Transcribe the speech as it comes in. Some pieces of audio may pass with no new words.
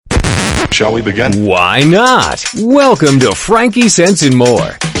Shall we begin? Why not? Welcome to Frankie Sense and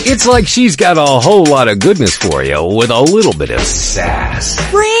More. It's like she's got a whole lot of goodness for you with a little bit of sass.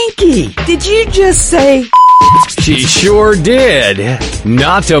 Frankie, did you just say? She sure did.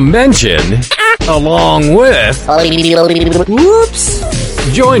 Not to mention, along with...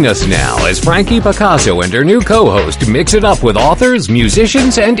 Whoops. Join us now as Frankie Picasso and her new co-host mix it up with authors,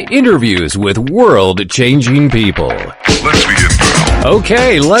 musicians, and interviews with world-changing people. Let's begin now.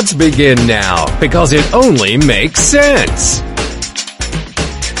 Okay, let's begin now, because it only makes sense.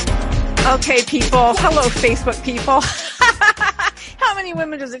 Okay, people. Hello, Facebook people. How many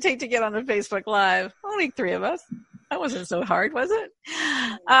women does it take to get on a Facebook Live? Only 3 of us. That wasn't so hard, was it?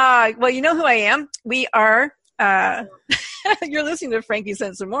 Well, you know who I am. We are... You're listening to Frankie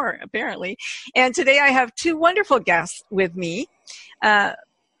Sense and More, apparently. And today I have 2 wonderful guests with me.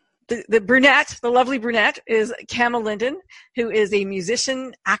 The brunette, the lovely brunette, is Kama Linden, who is a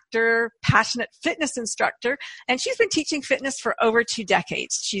musician, actor, passionate fitness instructor, and she's been teaching fitness for over 2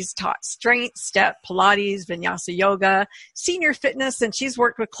 decades. She's taught strength, step, Pilates, Vinyasa yoga, senior fitness, and she's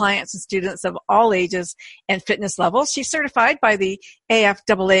worked with clients and students of all ages and fitness levels. She's certified by the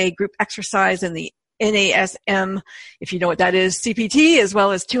AFAA Group Exercise and the NASM, if you know what that is, CPT, as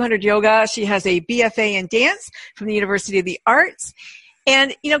well as 200 Yoga. She has a BFA in dance from the University of the Arts.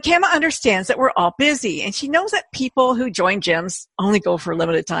 And, you know, Kama understands that we're all busy, and she knows that people who join gyms only go for a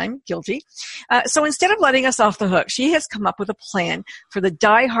limited time. Guilty. So instead of letting us off the hook, she has come up with a plan for the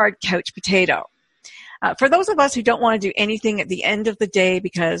die-hard couch potato. For those of us who don't want to do anything at the end of the day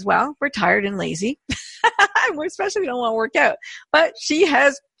because, well, we're tired and lazy, we especially don't want to work out. But she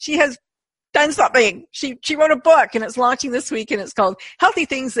has done something. She wrote a book, and it's launching this week, and it's called Healthy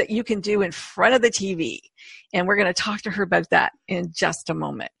Things That You Can Do in Front of the TV. And we're going to talk to her about that in just a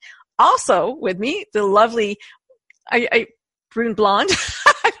moment. Also with me, the lovely, brune blonde.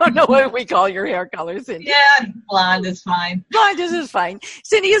 I don't know what we call your hair color, Cindy. Yeah, blonde is fine. Blonde is fine.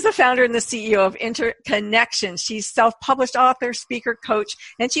 Cindy is the founder and the CEO of Interconnection. She's self-published author, speaker, coach,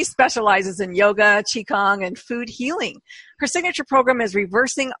 and she specializes in yoga, qigong, and food healing. Her signature program is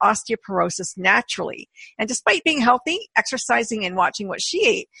reversing osteoporosis naturally. And despite being healthy, exercising, and watching what she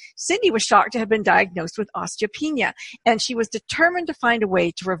ate, Cindy was shocked to have been diagnosed with osteopenia, and she was determined to find a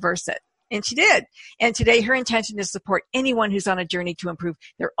way to reverse it. And she did. And today her intention is to support anyone who's on a journey to improve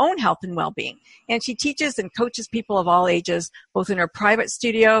their own health and well-being. And she teaches and coaches people of all ages, both in her private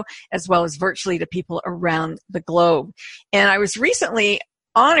studio as well as virtually to people around the globe. And I was recently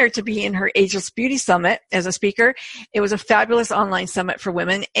honored to be in her Ageless Beauty Summit as a speaker. It was a fabulous online summit for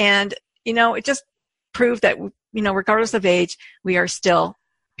women. And, you know, it just proved that, you know, regardless of age, we are still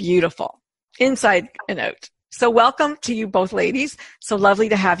beautiful inside and out. So welcome to you both ladies. So lovely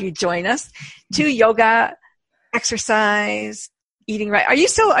to have you join us. To yoga, exercise, eating right. Are you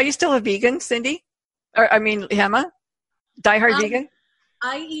still a vegan, Cindy? Or Kama? Diehard vegan?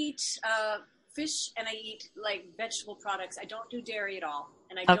 I eat fish and I eat like vegetable products. I don't do dairy at all.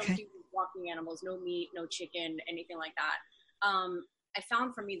 And I don't do walking animals, no meat, no chicken, anything like that. I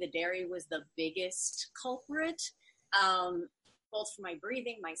found for me the dairy was the biggest culprit. Both for my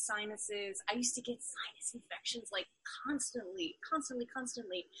breathing, my sinuses. I used to get sinus infections like constantly.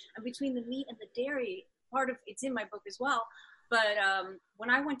 And between the meat and the dairy, part of it's in my book as well. But when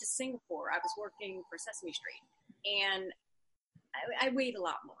I went to Singapore, I was working for Sesame Street, and I weighed a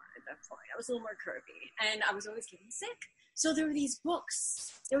lot more at that point. I was a little more curvy, and I was always getting sick. So there were these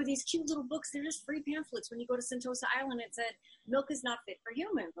books. There were these cute little books. They're just free pamphlets. When you go to Sentosa Island, it said, milk is not fit for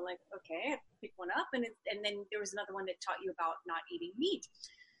humans. I'm like, okay, I picked one up. And then there was another one that taught you about not eating meat.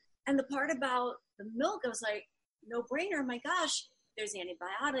 And the part about the milk, I was like, no brainer. My gosh, there's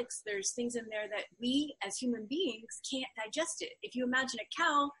antibiotics. There's things in there that we as human beings can't digest it. If you imagine a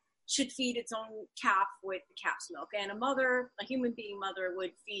cow should feed its own calf with the calf's milk. And a human being mother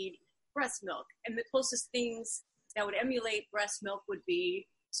would feed breast milk. And the closest things that would emulate breast milk would be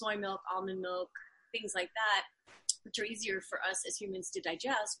soy milk, almond milk, things like that, which are easier for us as humans to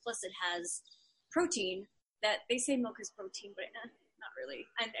digest. Plus it has protein that they say milk is protein, but not really.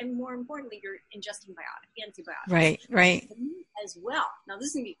 And more importantly, you're ingesting antibiotics. Right. As well. Now this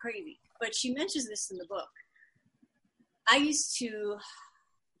is going to be crazy, but she mentions this in the book. I used to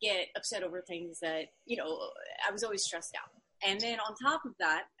get upset over things that, I was always stressed out. And then on top of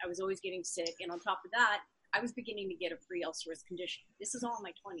that, I was always getting sick. And on top of that, I was beginning to get a pre-ulcerous condition. This is all in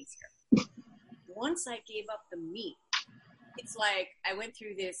my 20s here. Once I gave up the meat, it's like I went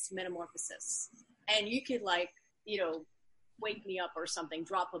through this metamorphosis. And you could wake me up or something,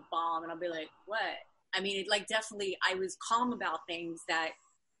 drop a bomb, and I'll be like, what? I mean, definitely I was calm about things that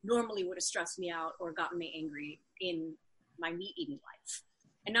normally would have stressed me out or gotten me angry in my meat eating life.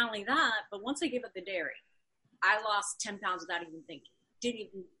 And not only that, but once I gave up the dairy, I lost 10 pounds without even thinking. Didn't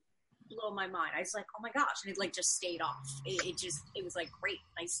even blow my mind. I was like, oh my gosh. And it like just stayed off. It was like great.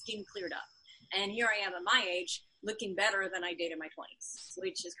 My skin cleared up. And here I am at my age looking better than I did in my 20s,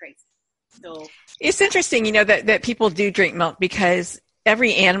 which is crazy. So it's interesting, you know, that people do drink milk because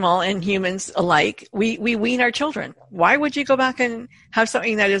every animal and humans alike, we wean our children. Why would you go back and have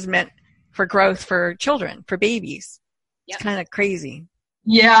something that is meant for growth for children, for babies? Yep. It's kind of crazy.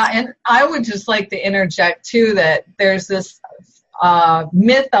 Yeah, and I would just like to interject too that there's this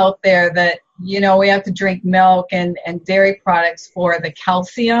myth out there that, you know, we have to drink milk and dairy products for the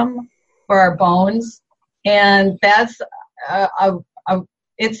calcium for our bones, and that's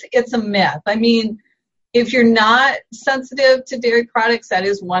it's a myth. I mean, if you're not sensitive to dairy products, that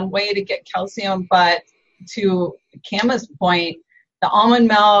is one way to get calcium, but to Kama's point, the almond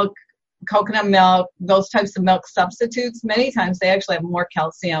milk, coconut milk, those types of milk substitutes, many times they actually have more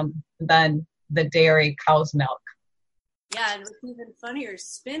calcium than the dairy cow's milk. Yeah, and what's even funnier,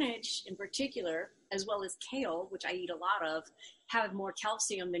 spinach in particular, as well as kale, which I eat a lot of, have more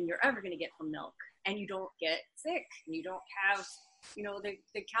calcium than you're ever going to get from milk. And you don't get sick. You don't have, you know, the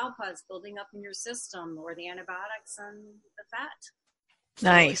cow pus building up in your system or the antibiotics and the fat.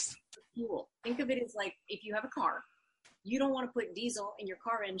 Nice. So fuel. Think of it as like if you have a car, you don't want to put diesel in your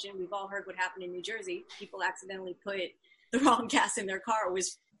car engine. We've all heard what happened in New Jersey. People accidentally put the wrong gas in their car. It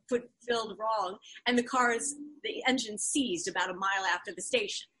was filled wrong, and the engine seized about a mile after the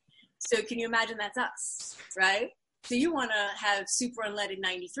station. So can you imagine that's us, right? So you want to have super unleaded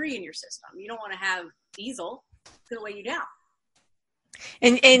 93 in your system. You don't want to have diesel. It's going to weigh you down.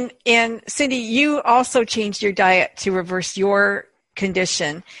 And Cindy, you also changed your diet to reverse your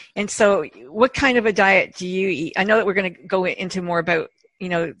condition. And so what kind of a diet do you eat? I know that we're going to go into more about, you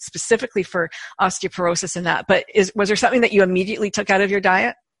know, specifically for osteoporosis and that, but was there something that you immediately took out of your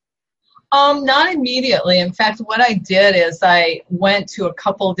diet? Not immediately. In fact, what I did is I went to a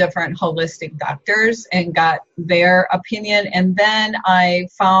couple different holistic doctors and got their opinion. And then I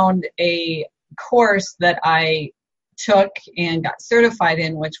found a course that I took and got certified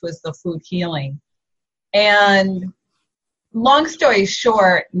in, which was the food healing. And long story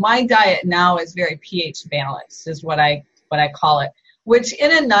short, my diet now is very pH balanced, is what I call it, which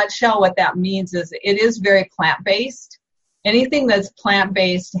in a nutshell, what that means is it is very plant-based. Anything that's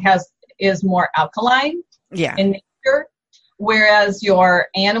plant-based is more alkaline in nature, whereas your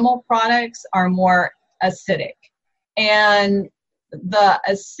animal products are more acidic. And the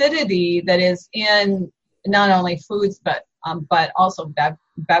acidity that is in not only foods but also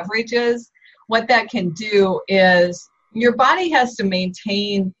beverages, what that can do is your body has to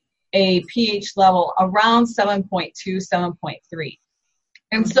maintain a pH level around 7.2, 7.3.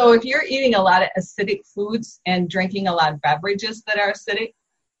 And so if you're eating a lot of acidic foods and drinking a lot of beverages that are acidic,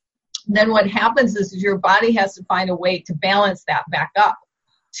 then what happens is your body has to find a way to balance that back up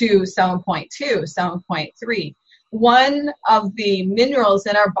to 7.2, 7.3. One of the minerals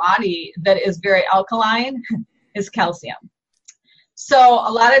in our body that is very alkaline is calcium. So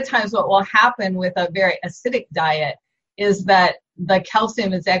a lot of times what will happen with a very acidic diet is that the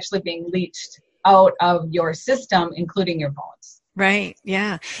calcium is actually being leached out of your system, including your bones. Right.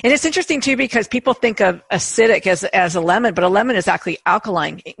 Yeah. And it's interesting too, because people think of acidic as a lemon, but a lemon is actually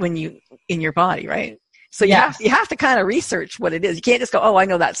alkaline in your body, right? So you have to kind of research what it is. You can't just go, oh, I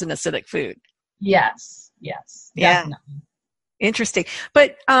know that's an acidic food. Yes. Yeah. Definitely. Interesting.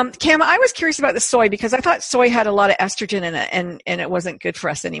 But, Cam, I was curious about the soy because I thought soy had a lot of estrogen in it and it wasn't good for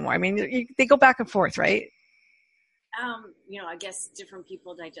us anymore. I mean, they go back and forth, right? I guess different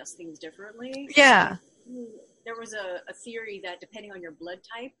people digest things differently. Yeah. There was a theory that depending on your blood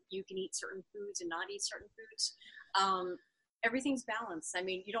type, you can eat certain foods and not eat certain foods. Everything's balanced. I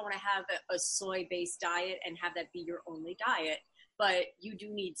mean, you don't want to have a soy-based diet and have that be your only diet, but you do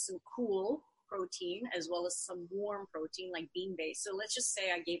need some cool protein as well as some warm protein like bean-based. So let's just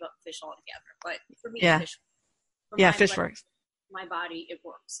say I gave up fish altogether, but for me, fish works. My body, it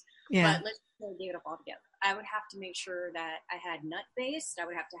works. Yeah. But let's say I gave it up altogether. I would have to make sure that I had nut-based, I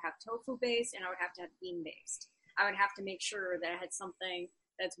would have to have tofu-based, and I would have to have bean-based. I would have to make sure that I had something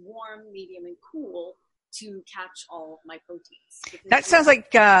that's warm, medium, and cool to catch all of my proteins. That sounds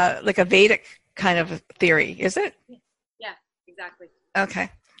like a Vedic kind of theory, is it? Yeah, exactly. Okay.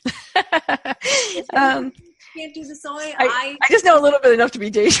 Can't do the soy. I just know a little bit enough to be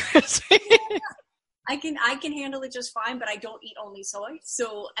dangerous. I can handle it just fine, but I don't eat only soy.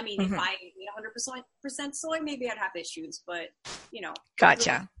 So, I mean, if I eat 100% soy, maybe I'd have issues, but,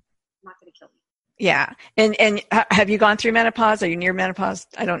 Gotcha. Not going to kill me. Yeah. And have you gone through menopause? Are you near menopause?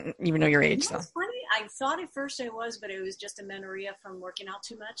 I don't even know your age. It's funny. I thought at first I was, but it was just amenorrhea from working out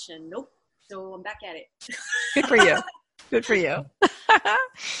too much, and nope. So I'm back at it. Good for you. Good for you.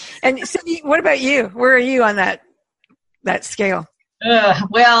 And Cindy, what about you? Where are you on that scale?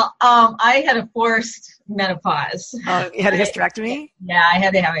 Well, I had a forced menopause. Oh, you had a hysterectomy? Yeah, I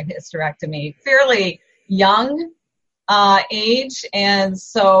had to have a hysterectomy. Fairly young age, and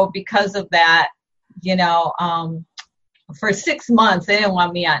so because of that, for 6 months, they didn't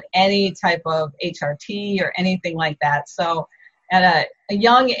want me on any type of HRT or anything like that. So at a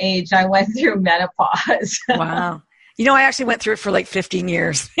young age, I went through menopause. Wow. I actually went through it for like 15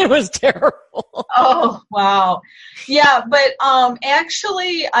 years. It was terrible. Oh, wow. Yeah, but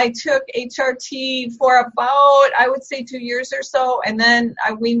actually I took HRT for about, I would say 2 years or so, and then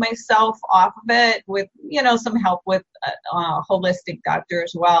I weaned myself off of it with, some help with a holistic doctor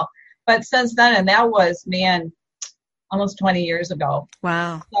as well. But since then, and that was, almost 20 years ago.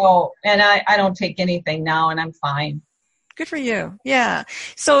 Wow. So, and I don't take anything now, and I'm fine. Good for you. Yeah.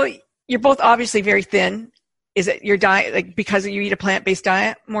 So you're both obviously very thin. Is it your diet, like because you eat a plant-based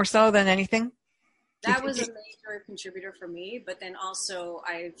diet more so than anything? That was a major contributor for me, but then also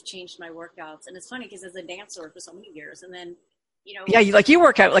I've changed my workouts. And it's funny because as a dancer for so many years, and then, Yeah, you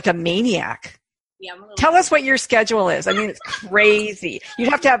work out like a maniac. Yeah, I'm a little Tell us what your schedule is. I mean, it's crazy. You'd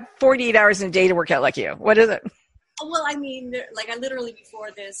have to have 48 hours in a day to work out like you. What is it? Well, I mean, I literally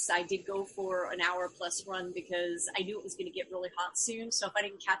before this, I did go for an hour plus run because I knew it was going to get really hot soon. So if I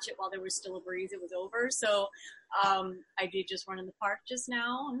didn't catch it while there was still a breeze, it was over. So I did just run in the park just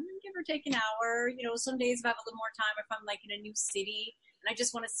now, give or take an hour. Some days if I have a little more time, if I'm like in a new city and I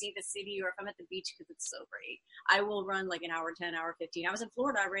just want to see the city, or if I'm at the beach because it's so great, I will run like an hour 10, hour 15. I was in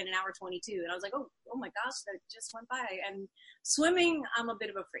Florida, I ran an hour 22, and I was like, oh my gosh, that just went by. And swimming, I'm a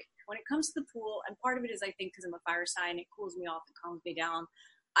bit of a freak. When it comes to the pool, and part of it is I think because I'm a fire sign, it cools me off and calms me down.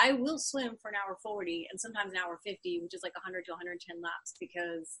 I will swim for an hour 40 and sometimes an hour 50, which is like 100 to 110 laps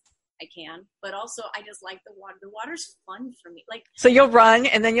because I can. But also, I just like the water. The water's fun for me. So you'll run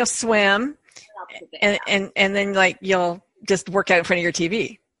and then you'll swim, and then you'll just work out in front of your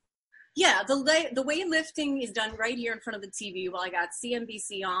TV. Yeah, the weightlifting is done right here in front of the TV while I got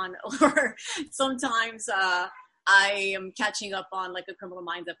CNBC on, or sometimes I am catching up on like a Criminal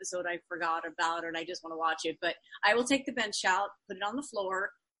Minds episode I forgot about and I just want to watch it. But I will take the bench out, put it on the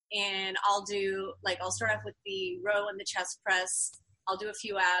floor, and I'll start off with the row and the chest press. I'll do a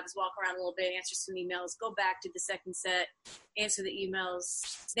few abs, walk around a little bit, answer some emails, go back to the second set, answer the emails.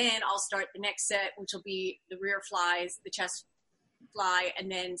 Then I'll start the next set, which will be the rear flies, the chest fly,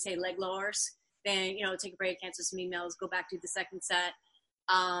 and then say leg lowers. Then, take a break, answer some emails, go back to the second set.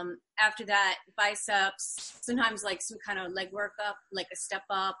 After that, biceps, sometimes like some kind of leg workup, like a step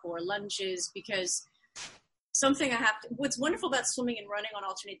up or lunges, because what's wonderful about swimming and running on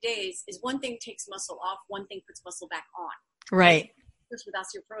alternate days is one thing takes muscle off, one thing puts muscle back on. Right. With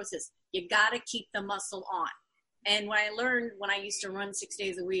osteoporosis, you got to keep the muscle on. And when I used to run 6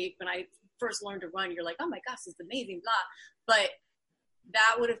 days a week, when I first learned to run, you're like, oh my gosh, this is amazing, blah. But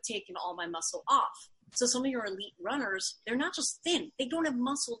that would have taken all my muscle off. So some of your elite runners, they're not just thin. They don't have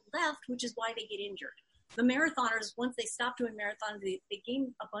muscle left, which is why they get injured. The marathoners, once they stop doing marathons, they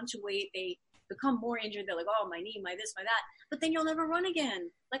gain a bunch of weight. They become more injured. They're like, oh, my knee, my this, my that. But then you'll never run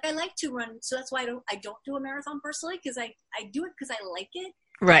again. Like, I like to run, so that's why I don't do a marathon personally, because I do it because I like it.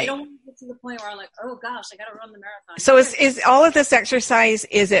 Right. I don't want to get to the point where I'm like, oh gosh, I got to run the marathon. So is all of this exercise,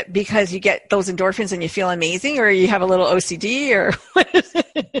 is it because you get those endorphins and you feel amazing, or you have a little OCD, or what is it?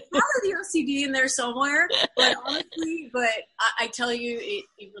 Probably the OCD in there somewhere, but honestly, I tell you,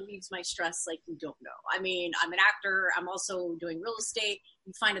 it relieves my stress like you don't know. I mean, I'm an actor. I'm also doing real estate.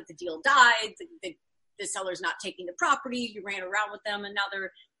 You find out the deal died. The seller's not taking the property. You ran around with them, and now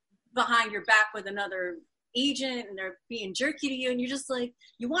they're behind your back with another agent, and they're being jerky to you, and you're just like,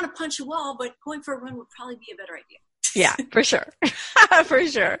 you want to punch a wall, but going for a run would probably be a better idea. Yeah, for sure. For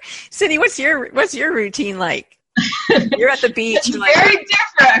sure. Cindy, what's your routine like? You're at the beach. It's very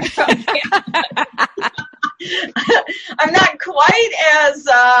different from me. I'm not quite as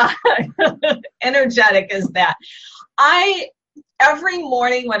energetic as that. Every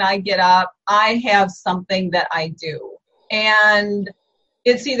morning when I get up, I have something that I do. And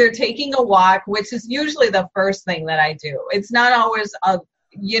it's either taking a walk, which is usually the first thing that I do. It's not always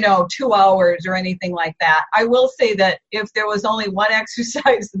 2 hours or anything like that. I will say that if there was only one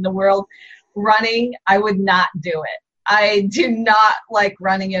exercise in the world, running, I would not do it. I do not like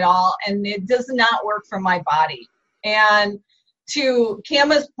running at all, and it does not work for my body. And to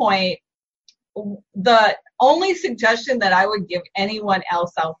Kama's point, the only suggestion that I would give anyone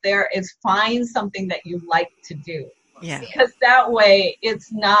else out there is find something that you like to do. Yeah. Because that way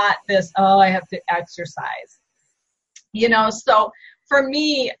it's not this, oh, I have to exercise. So for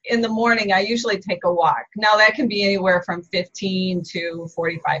me in the morning, I usually take a walk. Now that can be anywhere from 15 to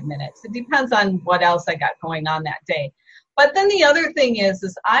 45 minutes. It depends on what else I got going on that day. But then the other thing is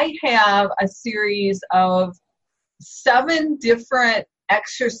I have a series of 7 different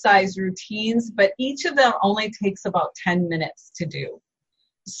exercise routines, but each of them only takes about 10 minutes to do.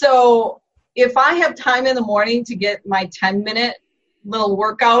 So if I have time in the morning to get my 10-minute little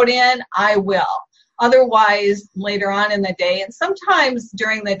workout in, I will. Otherwise, later on in the day, and sometimes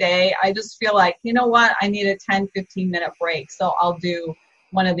during the day, I just feel like, you know what, I need a 10, 15-minute break, so I'll do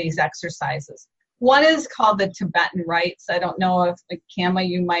one of these exercises. One is called the Tibetan Rites. I don't know if, Kama,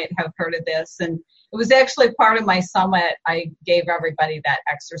 you might have heard of this, and it was actually part of my summit. I gave everybody that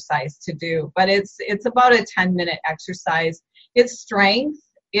exercise to do, but it's about a 10-minute exercise. It's strength.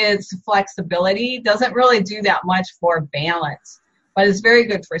 It's flexibility. Doesn't really do that much for balance, but it's very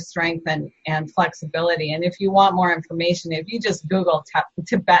good for strength and flexibility. And if you want more information, if you just Google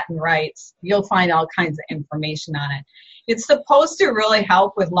Tibetan Rites, you'll find all kinds of information on it. It's supposed to really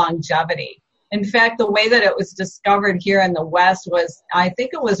help with longevity. In fact, the way that it was discovered here in the West was, I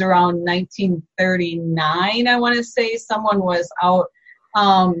think it was around 1939, I want to say. Someone was out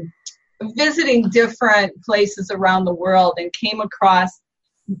visiting different places around the world and came across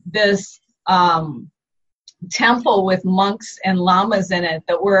this temple with monks and lamas in it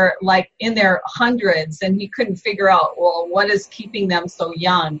that were like in their hundreds, and he couldn't figure out, well, what is keeping them so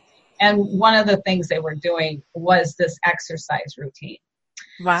young? And one of the things they were doing was this exercise routine.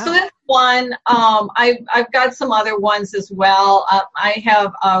 Wow. So that's one. I've got some other ones as well. I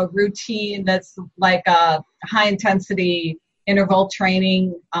have a routine that's like a high intensity interval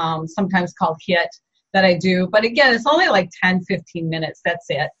training, sometimes called HIIT, that I do. But again, it's only like 10, 15 minutes. That's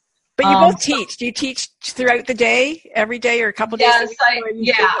it. But you both teach. Do you teach throughout the day, every day, or a couple days?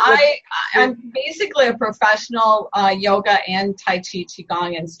 Yes, I'm basically a professional yoga and Tai Chi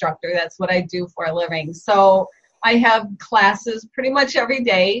Qigong instructor. That's what I do for a living. So I have classes pretty much every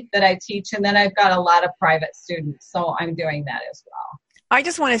day that I teach, and then I've got a lot of private students. So I'm doing that as well. I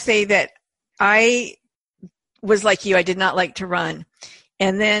just want to say that I was like you. I did not like to run.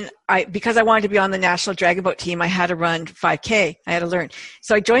 And then because I wanted to be on the National Dragon Boat team, I had to run 5K. I had to learn.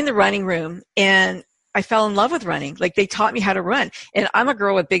 So I joined the running room, and I fell in love with running. Like, they taught me how to run. And I'm a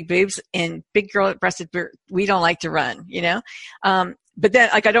girl with big boobs and big girl breasted. We don't like to run, But then,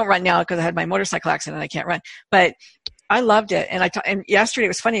 I don't run now because I had my motorcycle accident and I can't run. But I loved it. And and yesterday it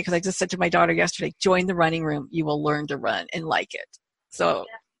was funny because I just said to my daughter yesterday, join the running room. You will learn to run and like it. So,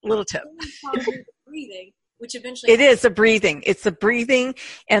 little tip. Breathing. Which eventually it is the breathing. It's the breathing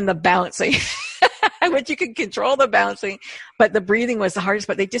and the bouncing, which you can control the bouncing, but the breathing was the hardest.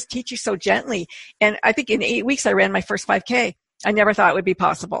 But they just teach you so gently. And I think in 8 weeks I ran my first 5K. I never thought it would be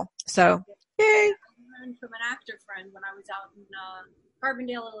possible. So, yay! I learned from an actor friend when I was out in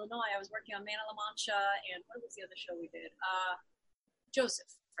Carbondale, Illinois. I was working on Man of La Mancha, and what was the other show we did?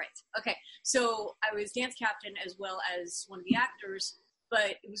 Joseph, right? Okay, so I was dance captain as well as one of the actors,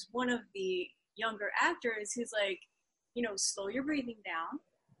 but it was one of the younger actors who's like, slow your breathing down,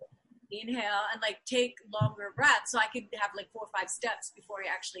 inhale, and take longer breaths. So I could have 4 or 5 steps before I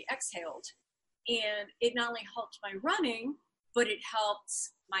actually exhaled. And it not only helped my running, but it helped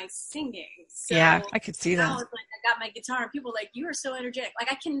my singing. So yeah, I could see that. I got my guitar, and people were like, you are so energetic.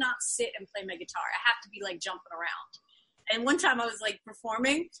 I cannot sit and play my guitar. I have to be jumping around. And one time I was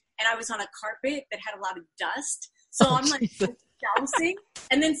performing, and I was on a carpet that had a lot of dust. So I'm bouncing,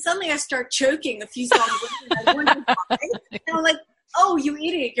 and then suddenly I start choking a few songs later, and I wonder why. And I'm like, oh, you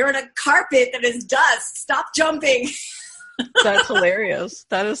idiot, you're on a carpet that is dust. Stop jumping. That's hilarious.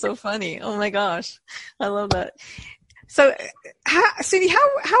 That is so funny. Oh my gosh. I love that. So, Cindy,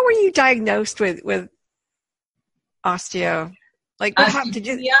 how were you diagnosed with osteo? What happened? Did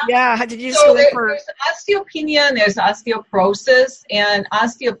you so there's osteopenia and there's osteoporosis, and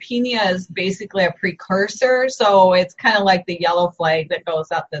osteopenia is basically a precursor. So it's kind of like the yellow flag that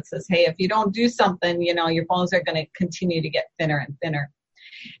goes up that says, hey, if you don't do something, your bones are going to continue to get thinner and thinner.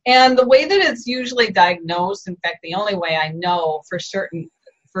 And the way that it's usually diagnosed, in fact, the only way I know for certain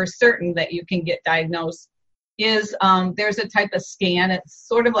that you can get diagnosed is there's a type of scan. It's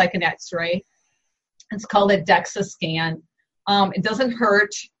sort of like an X-ray. It's called a DEXA scan. It doesn't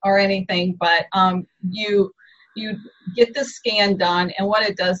hurt or anything, but you get the scan done, and what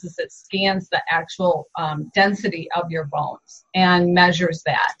it does is it scans the actual density of your bones and measures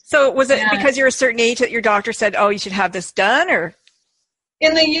that. So was it because you're a certain age that your doctor said, oh, you should have this done? Or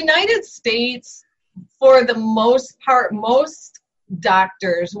in the United States, for the most part, most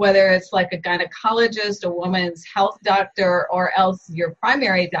doctors, whether it's like a gynecologist, a woman's health doctor, or else your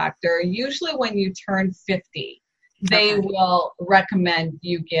primary doctor, usually when you turn 50, they will recommend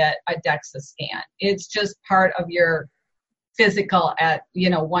you get a DEXA scan. It's just part of your physical at,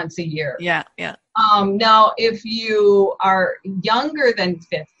 once a year. Yeah, yeah. Now, if you are younger than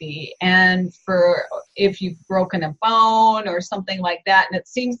 50 and if you've broken a bone or something like that, and it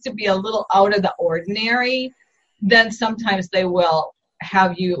seems to be a little out of the ordinary, then sometimes they will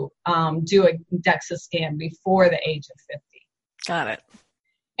have you do a DEXA scan before the age of 50. Got it.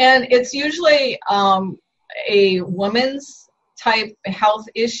 And it's usually a woman's type health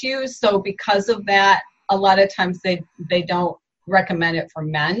issue. So because of that, a lot of times they don't recommend it for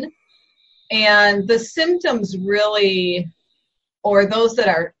men. And the symptoms really, or those that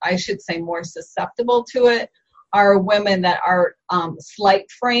are, I should say, more susceptible to it, are women that are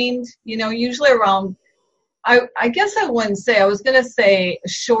slight framed, usually around, I guess I wouldn't say, I was going to say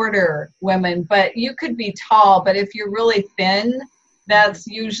shorter women, but you could be tall, but if you're really thin, that's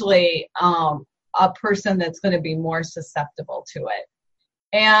usually a person that's going to be more susceptible to it.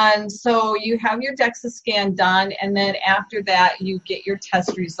 And so you have your DEXA scan done, and then after that, you get your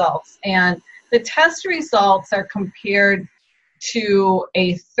test results. And the test results are compared to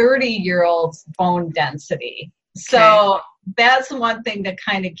a 30-year-old's bone density. So that's one thing to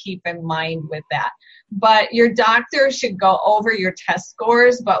kind of keep in mind with that. But your doctor should go over your test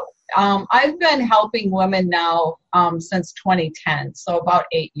scores. But I've been helping women now since 2010, so about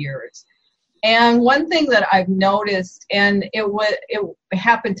 8 years. And one thing that I've noticed, and it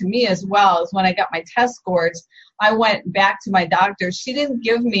happened to me as well, is when I got my test scores, I went back to my doctor. She didn't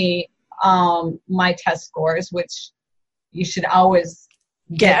give me my test scores, which you should always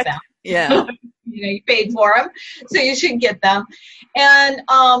get them. Yeah. You paid for them, so you should get them. And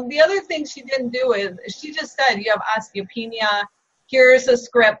the other thing she didn't do is she just said, you have osteopenia. Here's a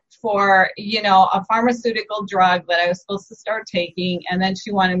script for, a pharmaceutical drug that I was supposed to start taking. And then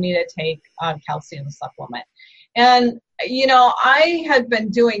she wanted me to take a calcium supplement. And, I had been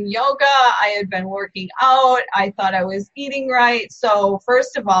doing yoga. I had been working out. I thought I was eating right. So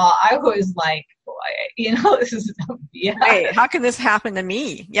first of all, I was like, this is BS. Wait, how can this happen to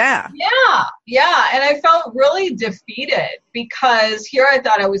me? Yeah. Yeah. And I felt really defeated because here I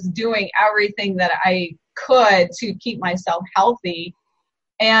thought I was doing everything that I could to keep myself healthy.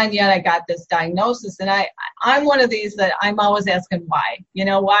 And yet I got this diagnosis, and I'm one of these that I'm always asking why,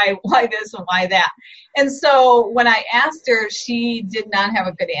 why this and why that. And so when I asked her, she did not have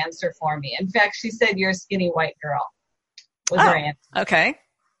a good answer for me. In fact, she said, "You're a skinny white girl," was her answer. Okay.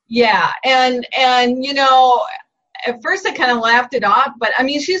 Yeah. And at first I kind of laughed it off, but I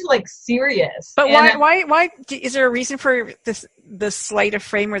mean, she's like serious. But why is there a reason for the slight of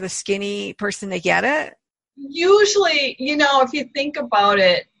frame or the skinny person to get it? Usually, if you think about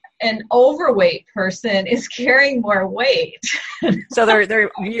it, an overweight person is carrying more weight. So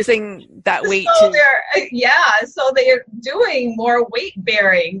they're using that weight so they're doing more weight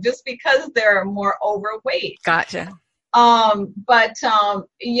bearing just because they're more overweight. Gotcha. But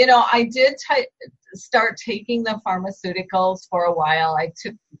I did start taking the pharmaceuticals for a while. I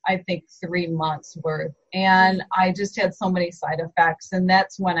took, I think, 3 months worth, and I just had so many side effects. And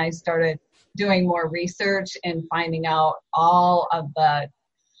that's when I started doing more research and finding out all of the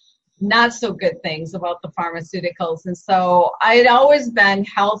not so good things about the pharmaceuticals. And so I had always been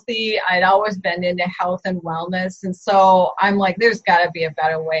healthy. I'd always been into health and wellness. And so I'm like, there's got to be a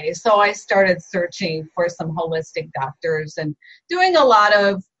better way. So I started searching for some holistic doctors and doing a lot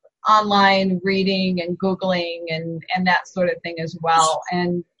of online reading and Googling and that sort of thing as well.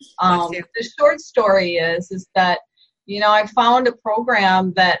 And the short story is that, I found a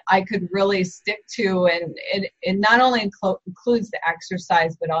program that I could really stick to, and it not only includes the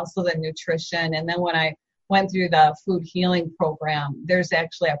exercise, but also the nutrition. And then when I went through the food healing program, there's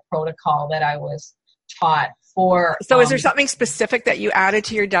actually a protocol that I was taught for. So is there something specific that you added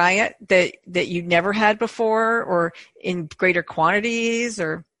to your diet that you never had before, or in greater quantities,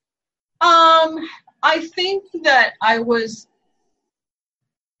 or? I think that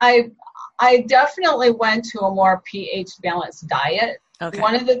I definitely went to a more pH balanced diet. Okay.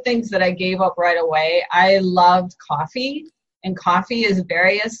 One of the things that I gave up right away, I loved coffee, and coffee is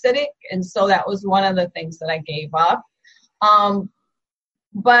very acidic. And so that was one of the things that I gave up.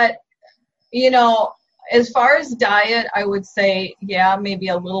 But, as far as diet, I would say, maybe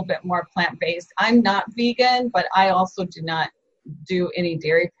a little bit more plant-based. I'm not vegan, but I also do not do any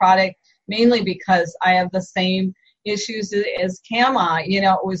dairy product, mainly because I have the same issues as Kama. It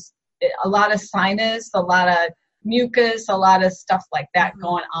was a lot of sinus, a lot of mucus, a lot of stuff like that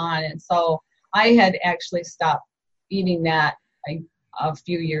going on. And so I had actually stopped eating that a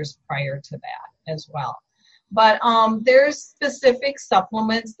few years prior to that as well. But there's specific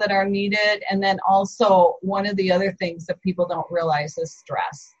supplements that are needed. And then also one of the other things that people don't realize is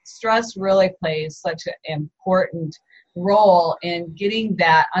stress. Stress really plays such an important role in getting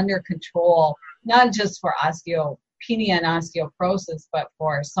that under control, not just for osteopenia and osteoporosis, but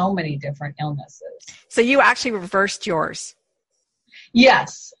for so many different illnesses. So you actually reversed yours.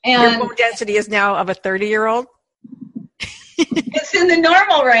 Yes. Your And bone density is now of a 30-year-old? it's in the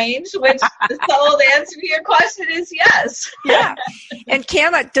normal range, which so the answer to your question is yes. Yeah. And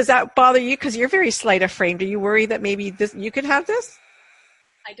Cam, does that bother you? Because you're very slight of frame. Do you worry that maybe you could have this?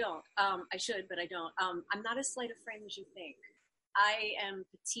 I don't. I should, but I don't. I'm not as slight of frame as you think. I am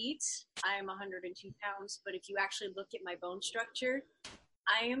petite. I am 102 pounds, but if you actually look at my bone structure,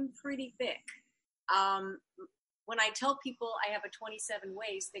 I am pretty thick. When I tell people I have a 27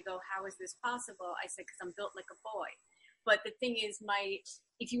 waist, they go, "How is this possible?" I say, "Because I'm built like a boy." But the thing is,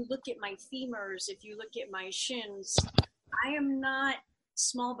 if you look at my femurs, if you look at my shins, I am not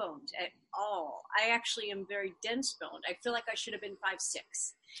small boned at all. I actually am very dense boned. I feel like I should have been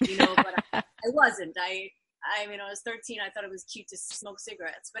 5'6", but I wasn't. I mean, I was 13. I thought it was cute to smoke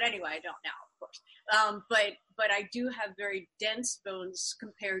cigarettes, but anyway, I don't now, of course. But I do have very dense bones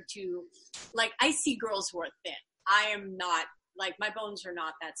compared to, like, I see girls who are thin. I am not. Like, my bones are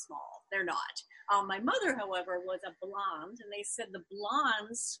not that small. They're not. My mother, however, was a blonde, and they said the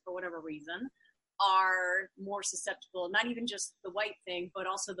blondes, for whatever reason, are more susceptible, not even just the white thing, but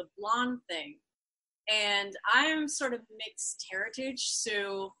also the blonde thing. And I'm sort of mixed heritage,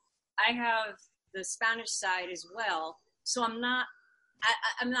 so I have the Spanish side as well. So I'm not,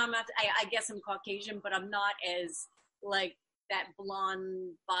 I guess I'm Caucasian, but I'm not as, like, that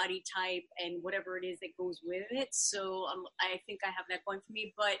blonde body type and whatever it is that goes with it. So I think I have that going for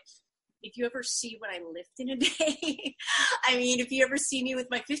me. But if you ever see what I lift in a day, I mean, if you ever see me with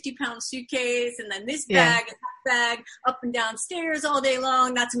my 50-pound suitcase and then this bag and that bag up and down stairs all day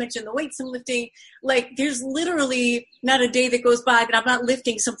long, not to mention the weights I'm lifting, like, there's literally not a day that goes by that I'm not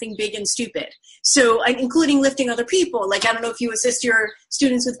lifting something big and stupid. So, including lifting other people. Like, I don't know if you assist your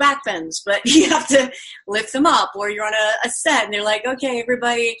students with back bends, but you have to lift them up, or you're on a set and they're like, "Okay,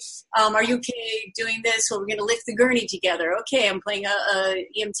 everybody, are you okay doing this? Well, we're going to lift the gurney together. Okay, I'm playing a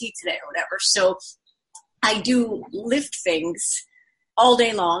EMT today," or whatever. So I do lift things all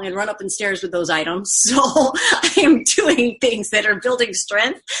day long and run up and stairs with those items. So I am doing things that are building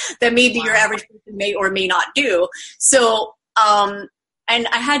strength that maybe your average person may or may not do. So, and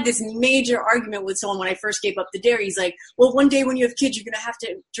I had this major argument with someone when I first gave up the dairy. He's like, "Well, one day when you have kids, you're going to have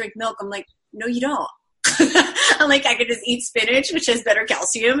to drink milk." I'm like, "No, you don't." I'm like, I could just eat spinach, which has better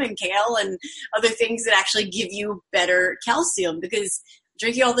calcium, and kale and other things that actually give you better calcium, because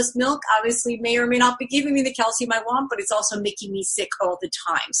drinking all this milk obviously may or may not be giving me the calcium I want, but it's also making me sick all the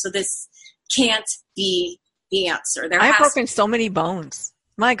time. So this can't be the answer. I've broken so many bones.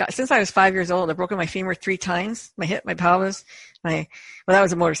 My God, since I was 5 years old, I've broken my femur 3 times, my hip, my pelvis, that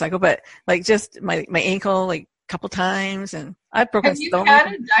was a motorcycle, but like just my ankle, like a couple times. And I've broken so many.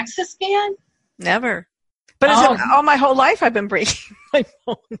 Have you had a DEXA scan? Never. But all my whole life I've been breaking my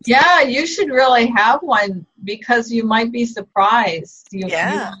bones. Yeah, you should really have one, because you might be surprised. You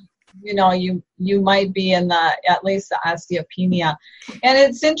might be in at least the osteopenia. And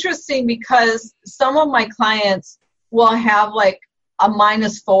it's interesting because some of my clients will have like a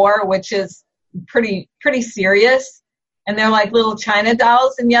 -4, which is pretty serious. And they're like little China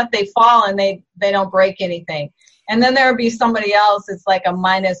dolls, and yet they fall and they don't break anything. And then there would be somebody else, it's like a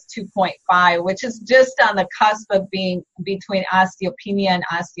 -2.5, which is just on the cusp of being between osteopenia and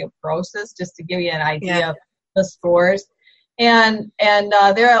osteoporosis, just to give you an idea of the scores. And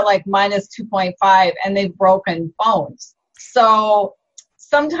they're at like -2.5, and they've broken bones. So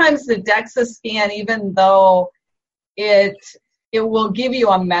sometimes the DEXA scan, even though it will give you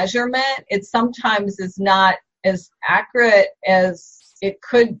a measurement, it sometimes is not as accurate as it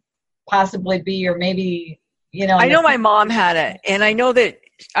could possibly be, or maybe, I know my mom had it, and I know that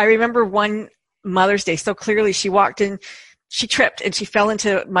I remember one Mother's Day so clearly. She walked in, she tripped, and she fell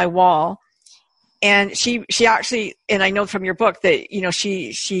into my wall. And she actually, and I know from your book that,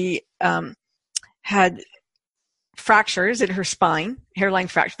 she had fractures in her spine, hairline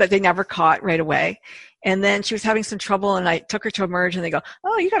fractures, that they never caught right away. And then she was having some trouble, and I took her to Emerge, and they go,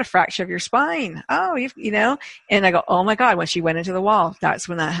 "Oh, you got a fracture of your spine. Oh, and I go, "Oh my God," when she went into the wall, that's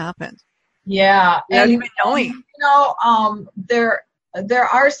when that happened. Yeah. Without even knowing. There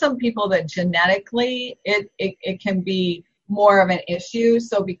are some people that genetically it can be more of an issue.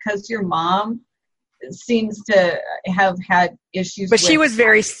 So because your mom seems to have had issues. But she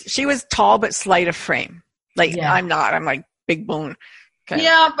was tall but slight of frame. Like, I'm not. I'm like big bone. Okay.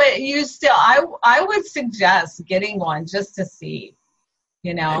 Yeah, but you still, I would suggest getting one just to see,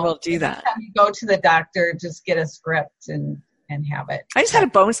 I will do that. You go to the doctor, just get a script and have it. I just had a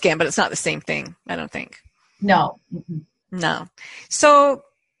bone scan, but it's not the same thing, I don't think. No. No. So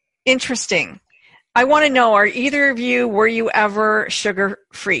interesting. I want to know, are either of you, were you ever sugar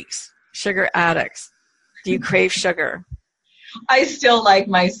freaks, sugar addicts? Do you crave sugar? I still like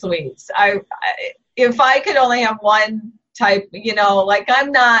my sweets. If I could only have one type, like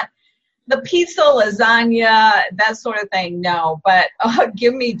I'm not the pizza, lasagna, that sort of thing. No, but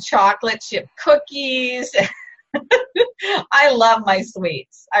give me chocolate chip cookies. I love my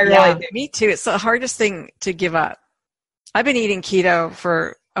sweets. I really do. Me too. It's the hardest thing to give up. I've been eating keto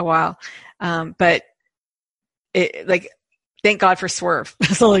for a while, but thank God for Swerve.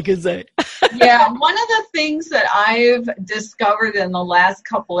 That's all I can say. Yeah, one of the things that I've discovered in the last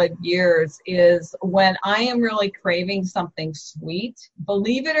couple of years is when I am really craving something sweet,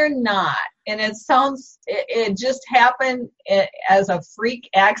 believe it or not, and it just happened as a freak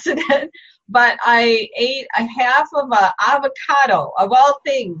accident, but I ate a half of an avocado, of all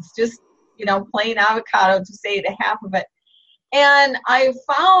things, just, plain avocado, just ate a half of it. And I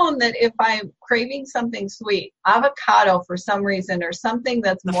found that if I'm craving something sweet, avocado for some reason, or something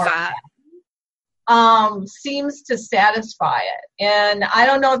that's more fat, seems to satisfy it. And I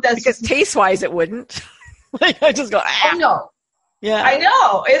don't know if that's because taste-wise it wouldn't. I just go, Oh no. Yeah. I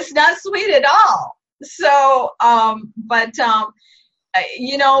know. It's not sweet at all. So,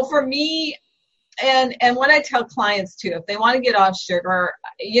 for me, and when I tell clients too, if they want to get off sugar,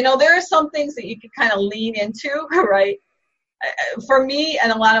 there are some things that you can kind of lean into, right? For me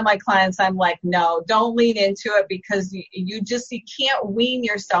and a lot of my clients, I'm like, no, don't lean into it, because you can't wean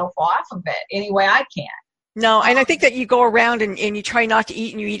yourself off of it any way I can. No, and I think that you go around and you try not to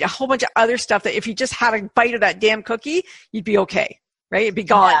eat, and you eat a whole bunch of other stuff that if you just had a bite of that damn cookie, you'd be okay, right? It'd be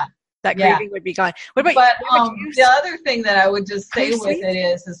gone. Yeah. That craving would be gone. What about you? The other thing that I would just say with it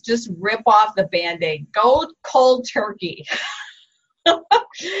is just rip off the Band-Aid. Go cold turkey.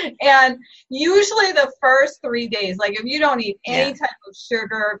 And usually the first 3 days, like if you don't eat any type of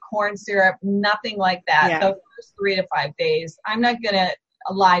sugar, corn syrup, nothing like that, the first 3 to 5 days, I'm not going to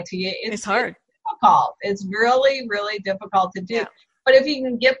lie to you. It's hard. It's difficult. It's really, really difficult to do. Yeah. But if you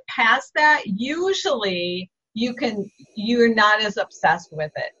can get past that, usually you're not as obsessed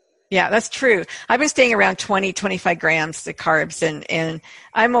with it. Yeah, that's true. I've been staying around 20, 25 grams of carbs, and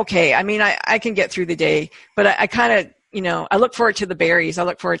I'm okay. I mean, I can get through the day, but I kind of, I look forward to the berries. I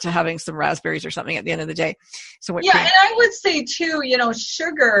look forward to having some raspberries or something at the end of the day. So and I would say too,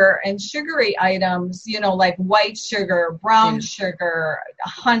 sugar and sugary items, like white sugar, brown sugar,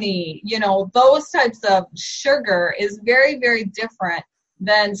 honey, those types of sugar is very, very different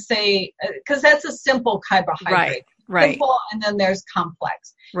than, say, because that's a simple carbohydrate. Right. Simple, and then there's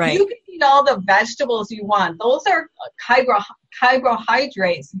complex. Right. You can eat all the vegetables you want. Those are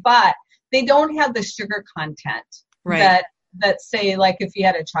carbohydrates, but they don't have the sugar content. Right. That say, like if you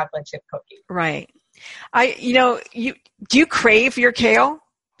had a chocolate chip cookie. Right. Do you crave your kale,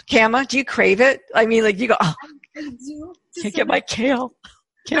 Kama? Do you crave it? I mean, like you go, oh, I do. Can't get my kale.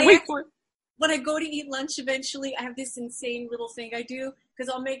 Can't wait for it. When I go to eat lunch eventually, I have this insane little thing I do, because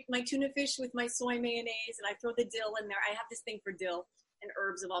I'll make my tuna fish with my soy mayonnaise, and I throw the dill in there. I have this thing for dill and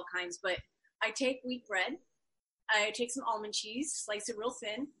herbs of all kinds, but I take wheat bread, I take some almond cheese, slice it real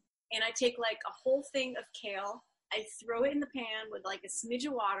thin, and I take like a whole thing of kale. I throw it in the pan with like a smidge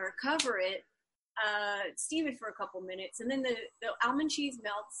of water, cover it, steam it for a couple minutes, and then the almond cheese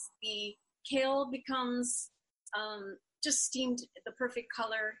melts. The kale becomes just steamed, the perfect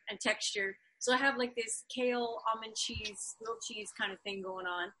color and texture. So I have like this kale, almond cheese, grilled cheese kind of thing going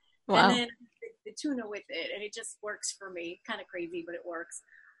on. Wow. And then the tuna with it, and it just works for me. Kind of crazy, but it works.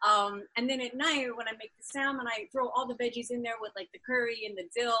 And then at night when I make the salmon, I throw all the veggies in there with like the curry and the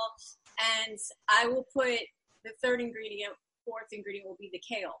dill, and I will put the fourth ingredient will be the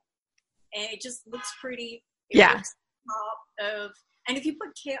kale. And it just looks pretty. Looks and if you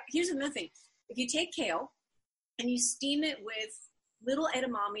put kale, here's another thing. If you take kale and you steam it with little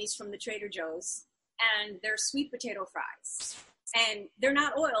edamames from the Trader Joe's, and they're sweet potato fries. And they're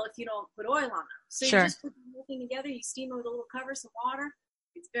not oil if you don't put oil on them. So you just put the whole thing together, you steam it with a little cover, some water.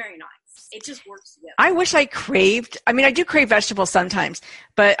 It's very nice. It just works together. I wish I do crave vegetables sometimes,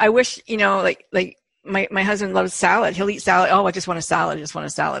 but I wish, like my husband loves salad. He'll eat salad. Oh, I just want a salad.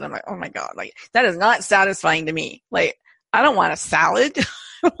 I'm like, oh my God, like that is not satisfying to me. Like, I don't want a salad.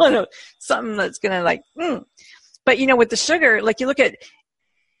 I want something that's going to But with the sugar, like you look at,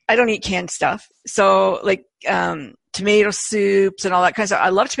 I don't eat canned stuff. So like, tomato soups and all that kind of stuff. I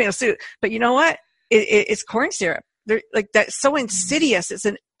love tomato soup, but you know what? It's corn syrup. they're like that's so insidious. It's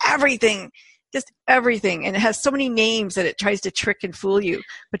in everything, just everything. And it has so many names that it tries to trick and fool you,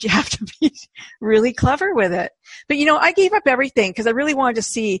 but you have to be really clever with it. But, I gave up everything because I really wanted to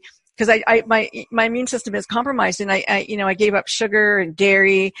see, because my immune system is compromised, and I gave up sugar and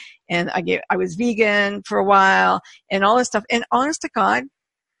dairy, and I was vegan for a while and all this stuff. And honest to God,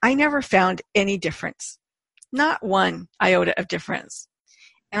 I never found any difference. Not one iota of difference.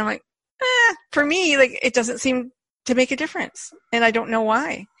 And I'm like, for me, like, it doesn't seem to make a difference. And I don't know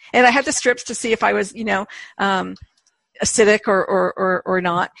why. And I had the strips to see if I was, acidic or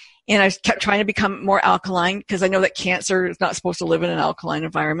not. And I kept trying to become more alkaline because I know that cancer is not supposed to live in an alkaline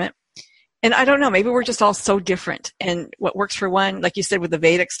environment. And I don't know, maybe we're just all so different. And what works for one, like you said, with the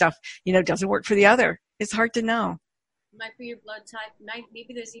Vedic stuff, doesn't work for the other. It's hard to know. Might be your blood type.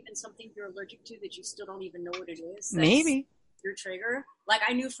 Maybe there's even something you're allergic to that you still don't even know what it is. That's maybe your trigger. Like,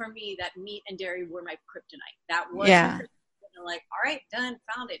 I knew for me that meat and dairy were my kryptonite. That was yeah. Like, all right, done,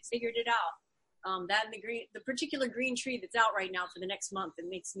 found it, figured it out. That and the particular green tree that's out right now for the next month, it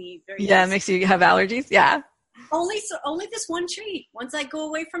makes me very it makes you have allergies. Yeah. Only this one tree. Once I go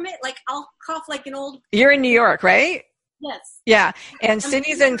away from it, like, I'll cough like an old. You're in New York, right? Yes. Yeah, and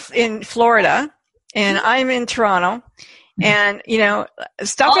Cindy's in Florida, and I'm in Toronto, and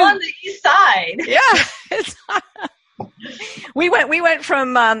stuff on the east side. Yeah, we went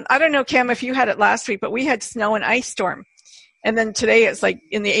from I don't know, Kim, if you had it last week, but we had snow and ice storm, and then today it's like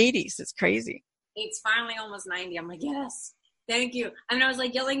in the 80s. It's crazy. It's finally almost 90. I'm like, yes, thank you. And I was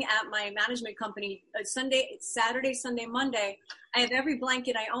like yelling at my management company. Saturday, Sunday, Monday. I have every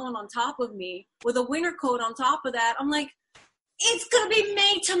blanket I own on top of me with a winter coat on top of that. I'm like, it's gonna be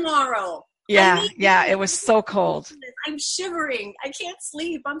May tomorrow. Yeah, it was so cold. I'm shivering. I can't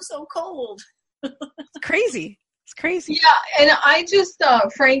sleep. I'm so cold. It's crazy. It's crazy. Yeah, and I just,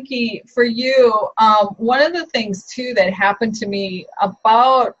 Frankie, for you, one of the things, too, that happened to me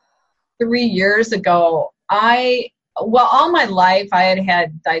about 3 years ago, all my life I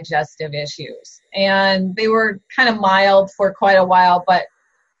had digestive issues. And they were kind of mild for quite a while, but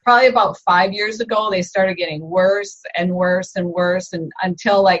probably about 5 years ago, they started getting worse and worse and worse. And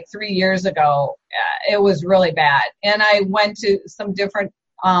until like 3 years ago, it was really bad. And I went to some different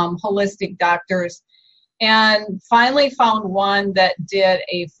holistic doctors and finally found one that did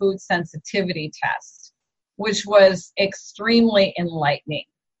a food sensitivity test, which was extremely enlightening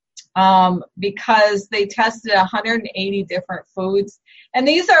because they tested 180 different foods. And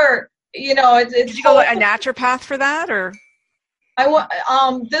these are, Did you go to a naturopath for that, or?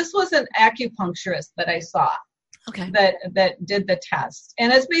 This was an acupuncturist that I saw. Okay. That did the test,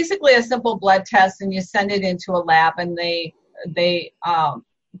 and it's basically a simple blood test, and you send it into a lab, and they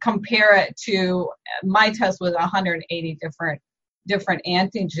compare it to. My test was 180 different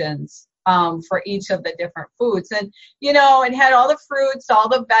antigens for each of the different foods, and it had all the fruits, all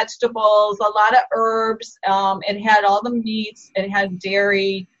the vegetables, a lot of herbs. It had all the meats. It had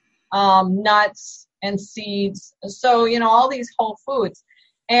dairy, nuts, and seeds. So, all these whole foods.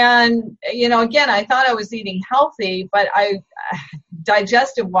 And, again, I thought I was eating healthy, but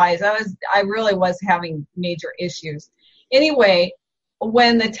digestive wise, I really was having major issues. Anyway,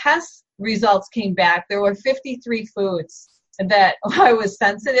 when the test results came back, there were 53 foods that I was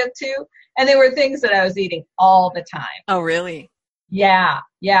sensitive to, and they were things that I was eating all the time. Oh, really? Yeah.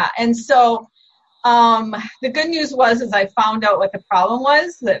 And so, the good news was I found out what the problem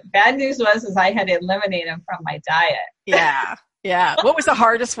was. The bad news was I had to eliminate them from my diet. Yeah. What was the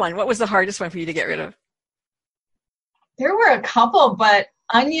hardest one? What was the hardest one for you to get rid of? There were a couple, but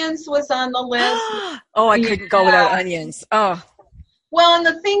onions was on the list. Oh, I couldn't go without onions. Oh. Well, and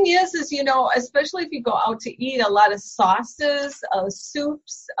the thing is, especially if you go out to eat, a lot of sauces,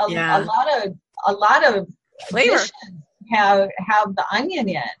 soups, a lot of flavor. Dishes have the onion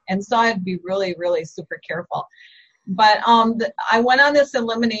in, and so I'd be really, really super careful. But I went on this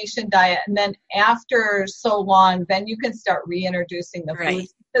elimination diet, and then after so long, then you can start reintroducing the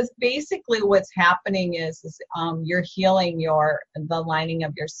foods, because basically what's happening is you're healing the lining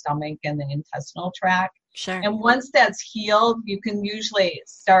of your stomach and the intestinal tract. Sure. And once that's healed, you can usually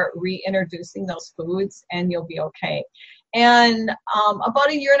start reintroducing those foods, and you'll be okay. And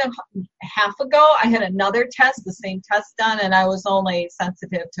about a year and a half ago, I had another test, the same test done, and I was only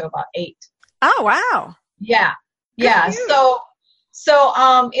sensitive to about 8. Oh, wow. Yeah. So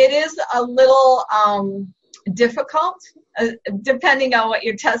it is a little difficult, depending on what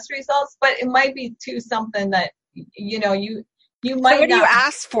your test results, but it might be something that, you might. So what do you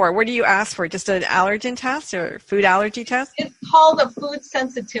ask for? What do you ask for? Just an allergen test or food allergy test? It's called a food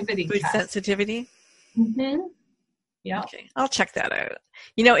sensitivity test. Food sensitivity? Mm-hmm. Yeah. Okay. I'll check that out.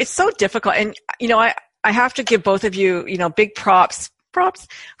 It's so difficult. And, I have to give both of you, big props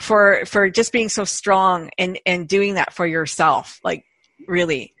for just being so strong and doing that for yourself. Like,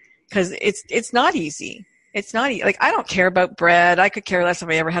 really, because it's not easy. It's not easy. Like, I don't care about bread. I could care less if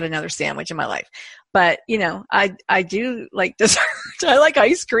I ever had another sandwich in my life. But, I do like dessert. I like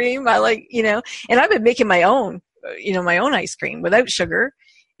ice cream. I like, and I've been making my own ice cream without sugar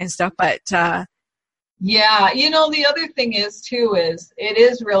and stuff. But, yeah, the other thing is it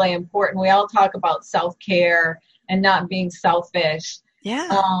is really important. We all talk about self-care and not being selfish.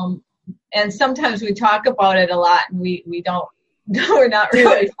 Yeah. And sometimes we talk about it a lot and we don't, we're not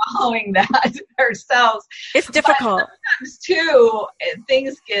really following that ourselves. It's difficult. But sometimes too,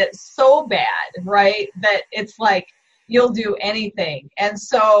 things get so bad, right? That it's like you'll do anything. And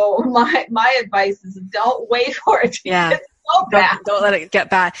so my advice is don't wait for it to get so bad. Don't let it get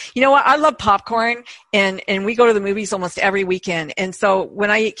bad. You know what? I love popcorn and we go to the movies almost every weekend. And so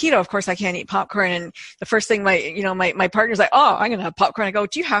when I eat keto, of course I can't eat popcorn. And the first thing my partner's like, oh, I'm going to have popcorn. I go,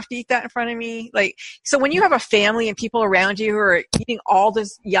 do you have to eat that in front of me? Like, so when you have a family and people around you who are eating all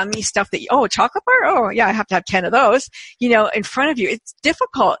this yummy stuff a chocolate bar? Oh yeah, I have to have 10 of those, in front of you. It's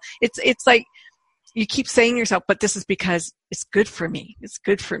difficult. It's like, you keep saying to yourself, but this is because it's good for me. It's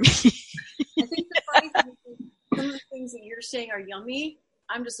good for me. I think the funny thing is some of the things that you're saying are yummy.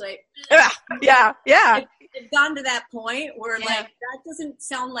 I'm just like, yeah. I've gotten to that point where like, that doesn't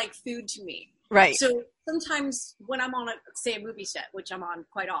sound like food to me. Right. So sometimes when I'm on a movie set, which I'm on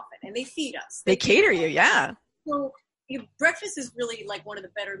quite often, and they feed us. They cater you, yeah. So breakfast is really like one of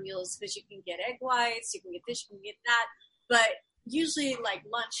the better meals because you can get egg whites, you can get this, you can get that. But usually like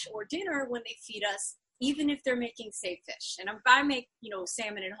lunch or dinner when they feed us, even if they're making say fish. And if I make,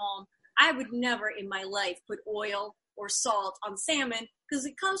 salmon at home, I would never in my life put oil or salt on salmon because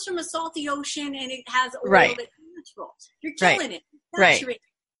it comes from a salty ocean and it has oil that's natural. You're killing it. Right.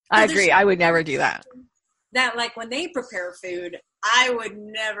 I agree. I would never do that. That like when they prepare food, I would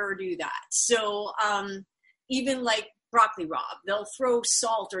never do that. So even like broccoli raw, they'll throw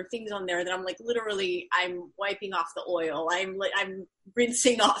salt or things on there that I'm like, literally, I'm wiping off the oil. I'm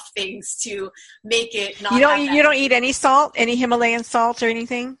rinsing off things to make it not. You don't eat any salt, any Himalayan salt or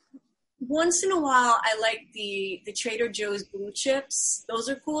anything? Once in a while, I like the Trader Joe's blue chips. Those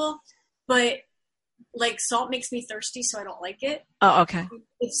are cool, but like salt makes me thirsty, so I don't like it. Oh, okay.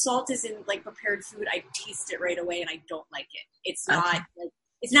 If salt is in like prepared food, I taste it right away, and I don't like it. It's not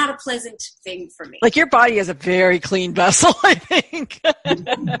it's not a pleasant thing for me. Like your body is a very clean vessel, I think.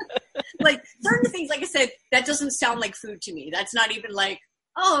 Like certain things, like I said, that doesn't sound like food to me. That's not even like,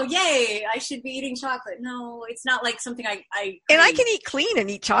 oh, yay, I should be eating chocolate. No, it's not like something I And I can eat clean and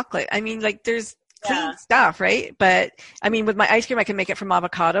eat chocolate. I mean, like there's clean stuff, right? But I mean, with my ice cream, I can make it from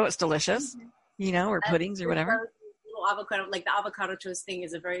avocado. It's delicious, or puddings or whatever. Avocado, like the avocado toast thing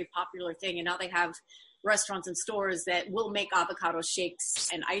is a very popular thing. And now they have restaurants and stores that will make avocado shakes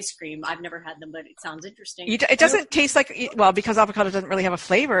and ice cream. I've never had them, but it sounds interesting. It doesn't taste like, because avocado doesn't really have a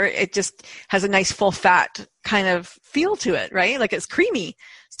flavor. It just has a nice full fat kind of feel to it, right? Like it's creamy.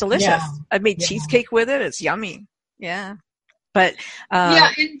 It's delicious. Yeah. I've made cheesecake with it. It's yummy. Yeah. But,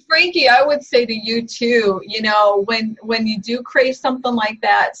 and Frankie, I would say to you too, when you do crave something like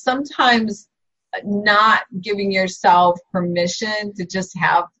that, sometimes not giving yourself permission to just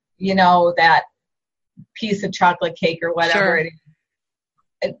have, that piece of chocolate cake or whatever it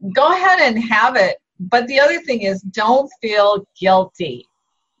is. Go ahead and have it. But the other thing is don't feel guilty.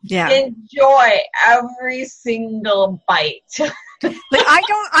 Yeah. Enjoy every single bite. Like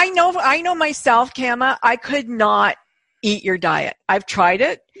I know myself, Kama, I could not eat your diet. I've tried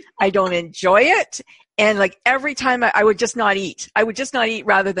it. I don't enjoy it. And like every time I would just not eat. I would just not eat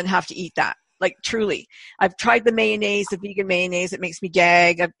rather than have to eat that. Like truly, I've tried the mayonnaise, the vegan mayonnaise. It makes me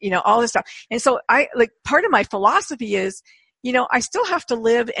gag, all this stuff. And so part of my philosophy is, I still have to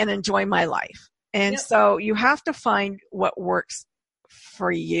live and enjoy my life. And so you have to find what works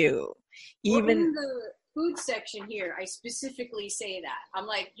for you. Even in the food section here, I specifically say that. I'm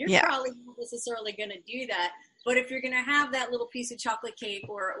like, you're probably not necessarily going to do that. But if you're going to have that little piece of chocolate cake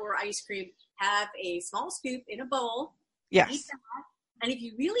or ice cream, have a small scoop in a bowl. Yes. Eat that. And if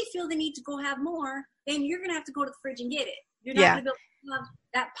you really feel the need to go have more, then you're going to have to go to the fridge and get it. You're not going to be able to have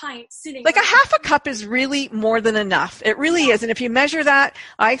that pint sitting. Like a half a cup is really more than enough. It really is. And if you measure that,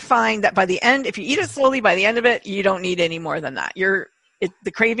 I find that by the end, if you eat it slowly, by the end of it, you don't need any more than that.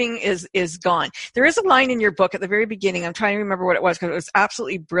 The craving is gone. There is a line in your book at the very beginning. I'm trying to remember what it was because it was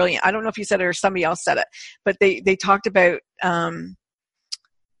absolutely brilliant. I don't know if you said it or somebody else said it, but they talked about,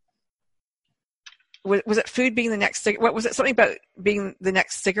 was it food being the next cigarette? What was it? Something about being the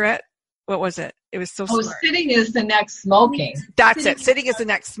next cigarette? What was it? It was so smart. Sitting is the next smoking. That's it. Sitting is the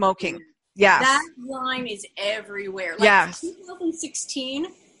next smoking. Yes. That line is everywhere. Like Yes. 2016,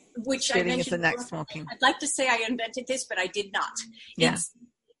 which Spitting I is the mentioned. next smoking. I'd like to say I invented this, but I did not. Yeah.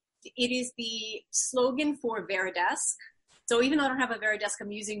 It is the slogan for Veridesk. So even though I don't have a Veridesk,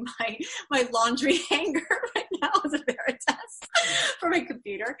 I'm using my laundry hanger right now as a Veridesk for my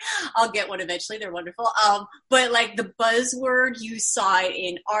computer. I'll get one eventually. They're wonderful. But like the buzzword, you saw it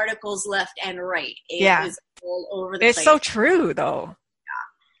in articles left and right. It was all over the place. It's so true, though.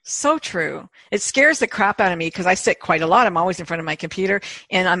 So true. It scares the crap out of me because I sit quite a lot. I'm always in front of my computer,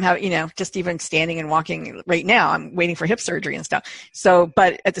 and I'm having, just even standing and walking right now. I'm waiting for hip surgery and stuff. So,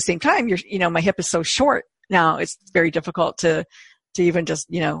 but at the same time, my hip is so short now. It's very difficult to even just,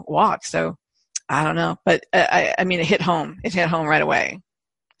 walk. So I don't know, but I mean, it hit home. It hit home right away.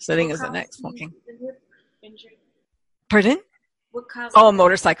 Sitting is the next smoking. Pardon? What caused a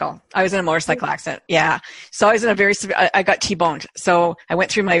motorcycle. I was in a motorcycle accident. Yeah. So I was in a very severe, I got T-boned. So I went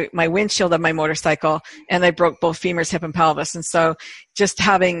through my windshield of my motorcycle and I broke both femurs, hip, and pelvis. And so just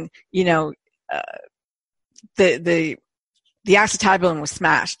having, the acetabulum was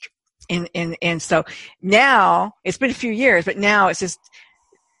smashed. And so now it's been a few years, but now it's just,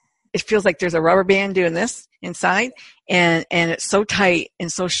 it feels like there's a rubber band doing this inside, and it's so tight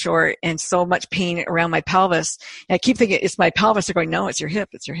and so short and so much pain around my pelvis. And I keep thinking it's my pelvis. They're going, no, it's your hip.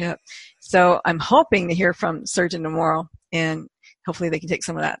 It's your hip. So I'm hoping to hear from surgeon tomorrow, and hopefully they can take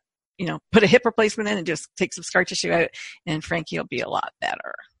some of that, put a hip replacement in and just take some scar tissue out, and Frankie will be a lot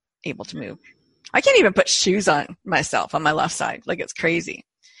better able to move. I can't even put shoes on myself on my left side. Like, it's crazy.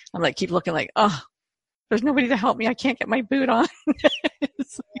 I'm like, keep looking like, oh, there's nobody to help me. I can't get my boot on.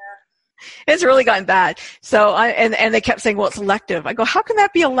 It's really gotten bad. So and they kept saying, well, it's elective. I go, how can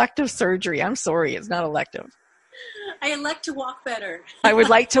that be elective surgery? I'm sorry, it's not elective. I elect to walk better. I would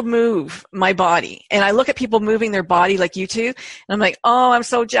like to move my body. And I look at people moving their body like you two, and I'm like, oh, I'm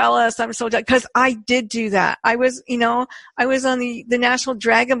so jealous. I'm so jealous. Because I did do that. I was on the national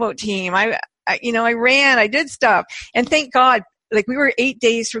dragon boat team. I ran, I did stuff. And thank God, like, we were 8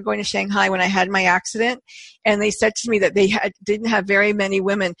 days from going to Shanghai when I had my accident, and they said to me that they didn't have very many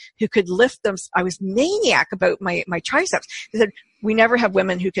women who could lift them. I was maniac about my triceps. They said, we never have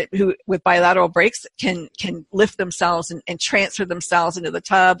women who with bilateral breaks can lift themselves and transfer themselves into the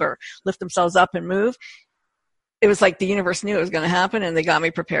tub or lift themselves up and move. It was like the universe knew it was going to happen, and they got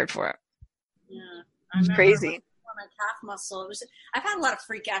me prepared for it. Yeah, it was crazy. My calf muscle. I've had a lot of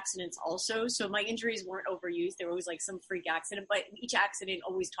freak accidents also, so my injuries weren't overused. They were always like some freak accident, but each accident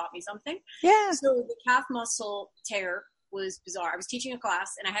always taught me something. Yeah. So the calf muscle tear was bizarre. I was teaching a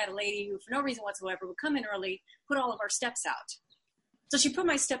class, and I had a lady who, for no reason whatsoever, would come in early, put all of our steps out. So she put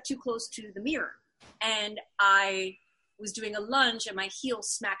my step too close to the mirror, and I was doing a lunge, and my heel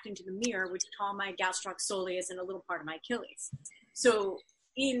smacked into the mirror, which tore my gastrocsoleus and a little part of my Achilles. So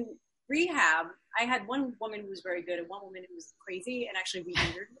in rehab, I had one woman who was very good and one woman who was crazy and actually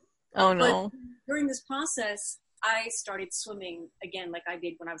re-injured me. Oh, no. But during this process, I started swimming again like I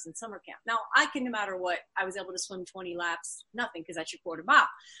did when I was in summer camp. Now, no matter what, I was able to swim 20 laps, nothing, because that's your quarter mile.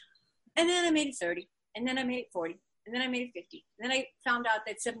 And then I made it 30, and then I made it 40, and then I made it 50. And then I found out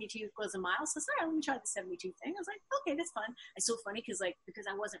that 72 was a mile, so I said, let me try the 72 thing. I was like, okay, that's fun. It's so funny because I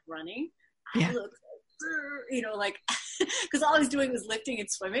wasn't running, I looked like, because all I was doing was lifting and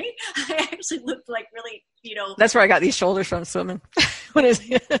swimming. I actually looked like really, That's where I got these shoulders from, swimming. When I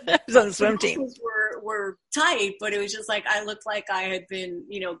was on the swim team. Were tight, but it was just like I looked like I had been,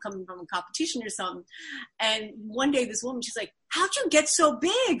 coming from a competition or something. And one day this woman, she's like, how'd you get so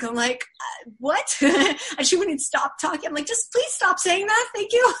big? I'm like, what? And she wouldn't stop talking. I'm like, just please stop saying that.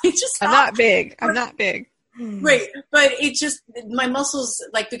 Thank you. Just stop. I'm not big. Right. But it just, my muscles,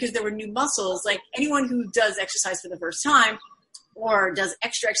 like, because there were new muscles, like anyone who does exercise for the first time or does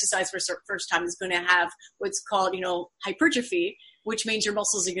extra exercise for the first time is going to have what's called, hypertrophy, which means your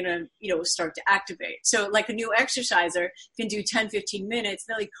muscles are going to, start to activate. So like a new exerciser can do 10, 15 minutes.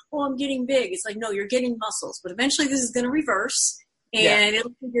 They're like, oh, I'm getting big. It's like, no, you're getting muscles, but eventually this is going to reverse and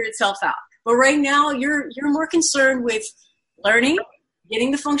it'll figure itself out. But right now you're more concerned with learning,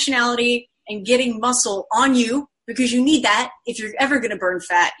 getting the functionality, and getting muscle on you, because you need that. If you're ever going to burn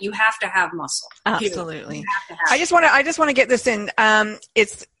fat, you have to have muscle. Absolutely. I just want to get this in.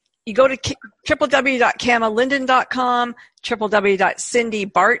 You go to www.kamalinden.com,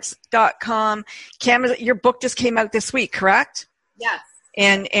 www.cindybartz.com. Cam, your book just came out this week, correct? Yes.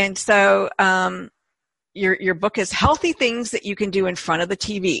 And so your book is Healthy Things That You Can Do in Front of the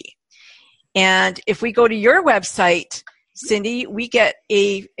TV. And if we go to your website, Cindy, we get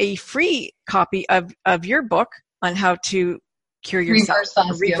a free copy of your book on how to cure yourself,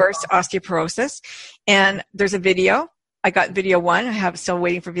 reverse osteoporosis. And there's a video I got video 1. I have still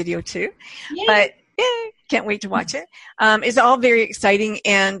waiting for video 2. Yay. But can't wait to watch it. It's all very exciting.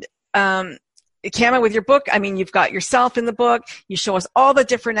 And Kama, with your book, I mean, you've got yourself in the book. You show us all the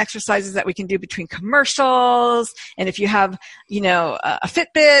different exercises that we can do between commercials. And if you have, a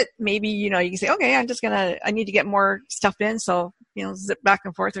Fitbit, maybe, you can say, okay, I need to get more stuff in. So, zip back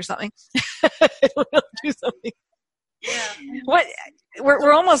and forth or something. It'll do something. Yeah.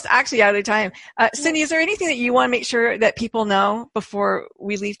 We're almost actually out of time. Cindy, is there anything that you want to make sure that people know before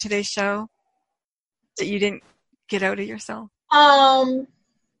we leave today's show that you didn't get out of yourself?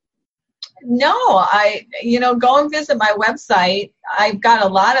 No, go and visit my website. I've got a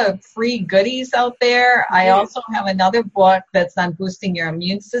lot of free goodies out there. I also have another book that's on boosting your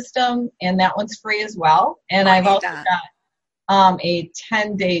immune system, and that one's free as well. And I've also got a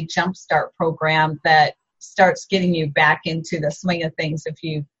 10-day jumpstart program that starts getting you back into the swing of things if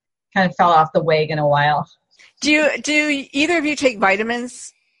you kind of fell off the wagon a while. Do either of you take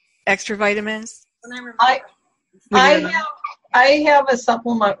vitamins, extra vitamins? I have a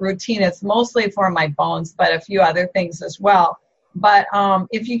supplement routine. It's mostly for my bones, but a few other things as well. But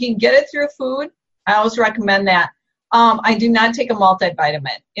if you can get it through food, I always recommend that. I do not take a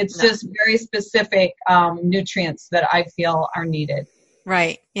multivitamin. It's just very specific nutrients that I feel are needed.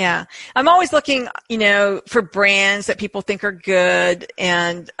 Right. Yeah. I'm always looking, for brands that people think are good,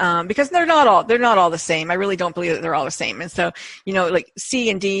 and because they're not all the same. I really don't believe that they're all the same. And so, like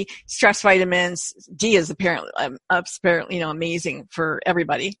C and D, stress vitamins. D is apparently amazing for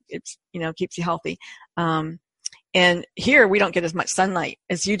everybody. It's keeps you healthy. And here we don't get as much sunlight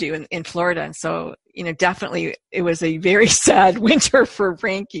as you do in Florida, and so definitely it was a very sad winter for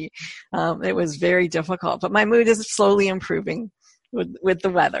Frankie. It was very difficult, but my mood is slowly improving with the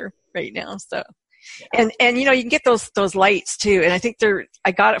weather right now. So, and you can get those lights too. And I think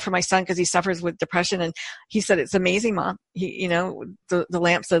I got it for my son because he suffers with depression, and he said, it's amazing, Mom. The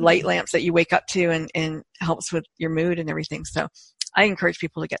lamps, the light lamps that you wake up to and helps with your mood and everything. So I encourage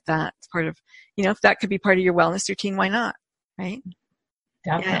people to get that. It's part of, if that could be part of your wellness routine, why not? Right?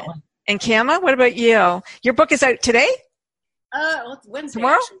 Definitely. Yeah. And Kama, what about you? Your book is out today? It's Wednesday.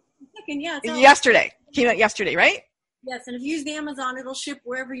 Tomorrow? Yesterday. Came out yesterday, right? Yes, and if you use the Amazon, it'll ship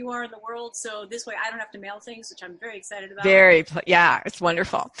wherever you are in the world. So this way, I don't have to mail things, which I'm very excited about. It's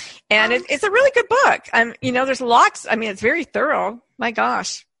wonderful, and it's a really good book. There's lots. It's very thorough. My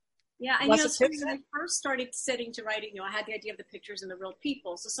gosh. Yeah, and when I first started setting to writing, I had the idea of the pictures and the real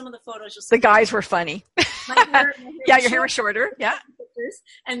people. So some of the photos, the guys were funny. My your hair was shorter. Yeah. Pictures,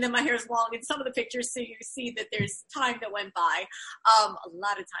 and then my hair is long. In some of the pictures, so you see that there's time that went by, a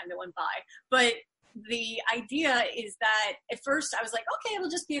lot of time that went by, but. The idea is that at first I was like, okay, it'll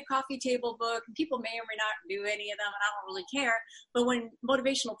just be a coffee table book. People may or may not do any of them, and I don't really care. But when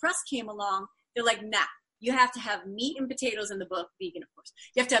Motivational Press came along, they're like, nah, you have to have meat and potatoes in the book, vegan, of course.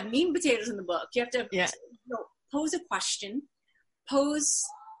 You have to have meat and potatoes in the book. You have to pose a question, pose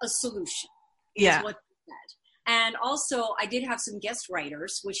a solution. Yeah. Is what they said. And also, I did have some guest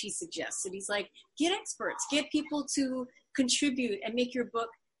writers, which he suggested. He's like, get experts, get people to contribute and make your book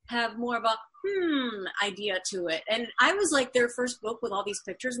have more of a idea to it. And I was like their first book with all these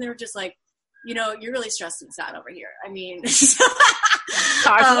pictures, and they were just like, you're really stressing us out over here. Funny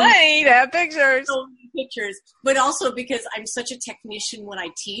to have pictures. So many pictures, but also because I'm such a technician when I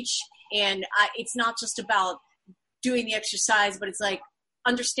teach, and it's not just about doing the exercise, but it's like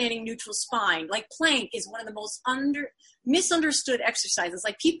understanding neutral spine. Like plank is one of the most misunderstood exercises.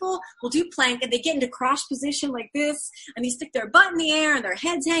 Like people will do plank and they get into cross position like this, and they stick their butt in the air and their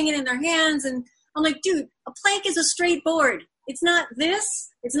head's hanging in their hands. And I'm like, dude, a plank is a straight board. It's not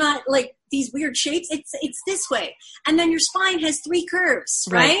this. It's not like these weird shapes. It's this way. And then your spine has 3 curves,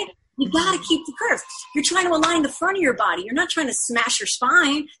 right? You got to keep the curves. You're trying to align the front of your body. You're not trying to smash your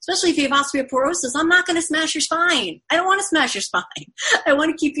spine, especially if you have osteoporosis. I'm not going to smash your spine. I don't want to smash your spine. I want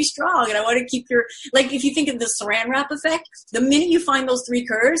to keep you strong, and I want to keep if you think of the saran wrap effect, the minute you find those 3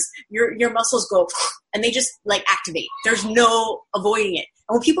 curves, your muscles go, and they just activate. There's no avoiding it.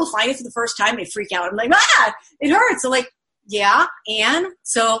 And when people find it for the first time, they freak out. I'm like, it hurts. I'm like, yeah, and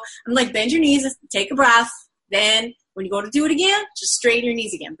so I'm like, bend your knees, take a breath, then when you go to do it again, just straighten your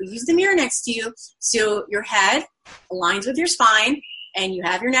knees again. But use the mirror next to you so your head aligns with your spine and you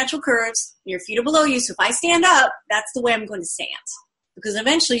have your natural curves. Your feet are below you. So if I stand up, that's the way I'm going to stand. Because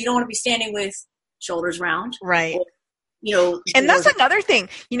eventually you don't want to be standing with shoulders round. Right. Or, and that's another thing.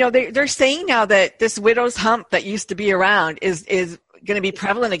 They're saying now that this widow's hump that used to be around is going to be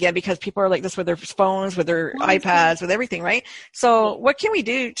prevalent again because people are like this with their phones, with their iPads, with everything, right? So what can we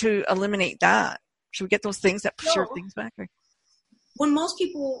do to eliminate that? Should we get those things that push things back? Or? when most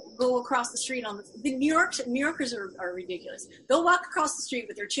people go across the street the New Yorkers are ridiculous. They'll walk across the street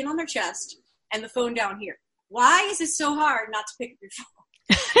with their chin on their chest and the phone down here. Why is it so hard not to pick up your phone?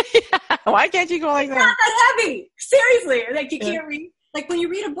 Yeah. Why can't you go like It's that? not that heavy. Seriously. Like you can't read. Like when you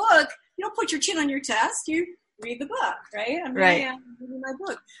read a book, you don't put your chin on your chest. You read the book, right? I'm reading my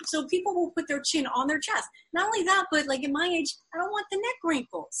book. So people will put their chin on their chest. Not only that, but like at my age, I don't want the neck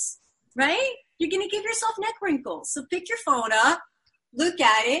wrinkles, right? You're going to give yourself neck wrinkles. So pick your phone up, look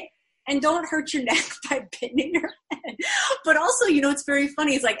at it, and don't hurt your neck by bending your head. But also, it's very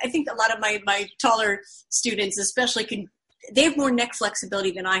funny. It's like, I think a lot of my taller students especially they have more neck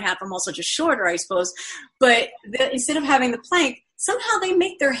flexibility than I have. I'm also just shorter, I suppose. But instead of having the plank, somehow they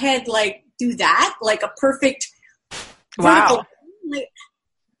make their head like do that, like a perfect vertical. Wow. Like,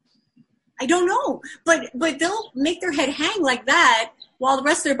 I don't know, but they'll make their head hang like that while the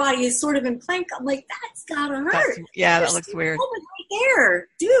rest of their body is sort of in plank. I'm like, that's gotta hurt. That looks weird. Right there,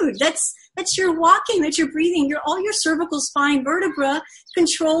 dude. That's your walking. That's your breathing. All your cervical spine vertebra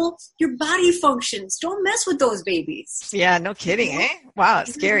control your body functions. Don't mess with those babies. Yeah, no kidding, eh? Wow,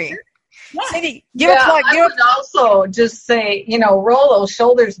 it's scary. Yeah. Cindy, give a plug. I would also just say, roll those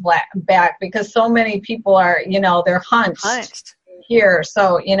shoulders back, because so many people are, they're hunched here.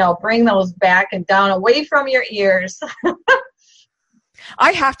 So, bring those back and down away from your ears.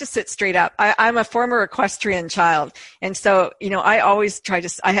 I have to sit straight up. I'm a former equestrian child. And so, I always try to,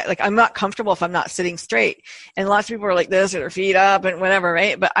 I'm not comfortable if I'm not sitting straight. And lots of people are like this, or their feet up and whatever,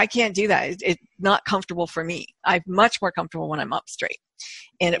 right? But I can't do that. It's not comfortable for me. I'm much more comfortable when I'm up straight.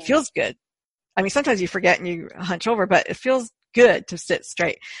 And it feels good. I mean, sometimes you forget and you hunch over, but it feels good to sit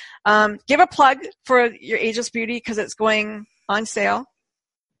straight. Give a plug for your Ageless Beauty because it's going on sale.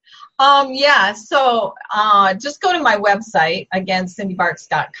 So just go to my website, again,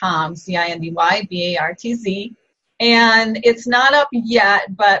 cindybartz.com, CINDYBARTZ, and it's not up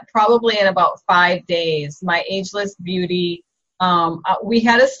yet, but probably in about 5 days. My Ageless Beauty, we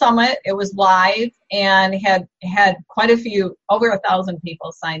had a summit, it was live, and had quite a few, over 1,000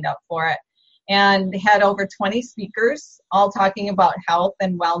 people signed up for it, and had over 20 speakers, all talking about health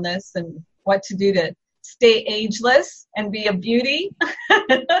and wellness and what to do to stay ageless and be a beauty.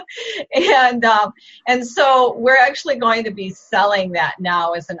 And so we're actually going to be selling that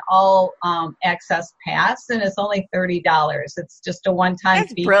now as an all access pass, and it's only $30. It's just a one-time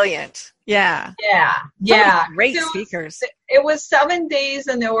fee. Brilliant. Yeah. Yeah. Great speakers. It was 7 days,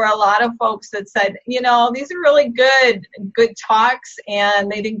 and there were a lot of folks that said, these are really good talks,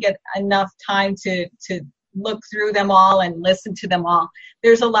 and they didn't get enough time to look through them all and listen to them all.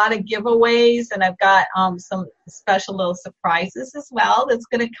 There's a lot of giveaways, and I've got some special little surprises as well that's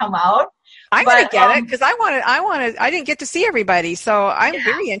going to come out. I'm going to get it because I didn't get to see everybody, so I'm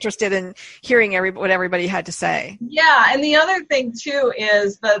very interested in hearing what everybody had to say. Yeah, and the other thing too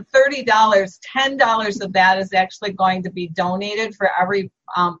is the $30, $10 of that is actually going to be donated for every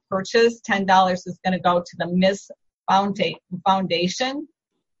purchase. $10 is going to go to the Miss Foundation,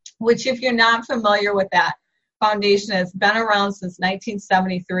 which, if you're not familiar with that foundation, has been around since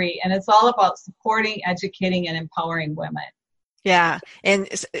 1973, and it's all about supporting, educating, and empowering women. Yeah, and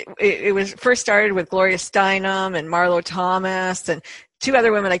it was first started with Gloria Steinem and Marlo Thomas and two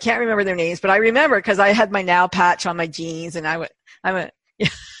other women. I can't remember their names, but I remember because I had my now patch on my jeans, and I went, yeah.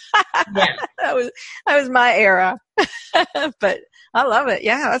 that was my era. But I love it.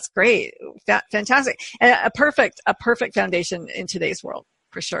 Yeah, that's great, fantastic, and a perfect foundation in today's world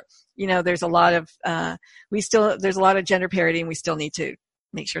for sure. There's a lot of there's a lot of gender parity, and we still need to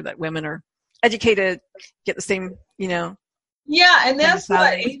make sure that women are educated, get the same, Yeah, and that's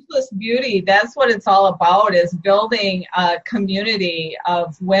what Ageless Beauty, that's what it's all about, is building a community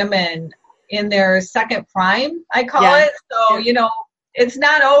of women in their second prime, I call it. So, it's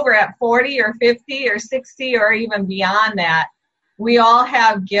not over at 40 or 50 or 60 or even beyond that. We all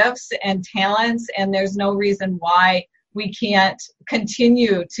have gifts and talents, and there's no reason why we can't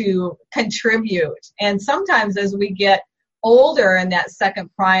continue to contribute. And sometimes as we get older in that second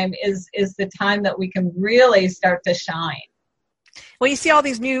prime is the time that we can really start to shine. Well, you see all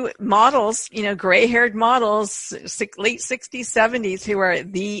these new models, gray-haired models, late 60s, 70s, who are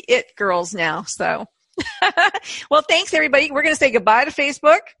the it girls now. So, well, thanks, everybody. We're going to say goodbye to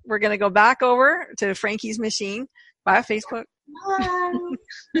Facebook. We're going to go back over to Frankie's machine. Bye, Facebook. Bye.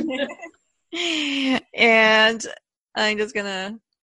 And I'm just going to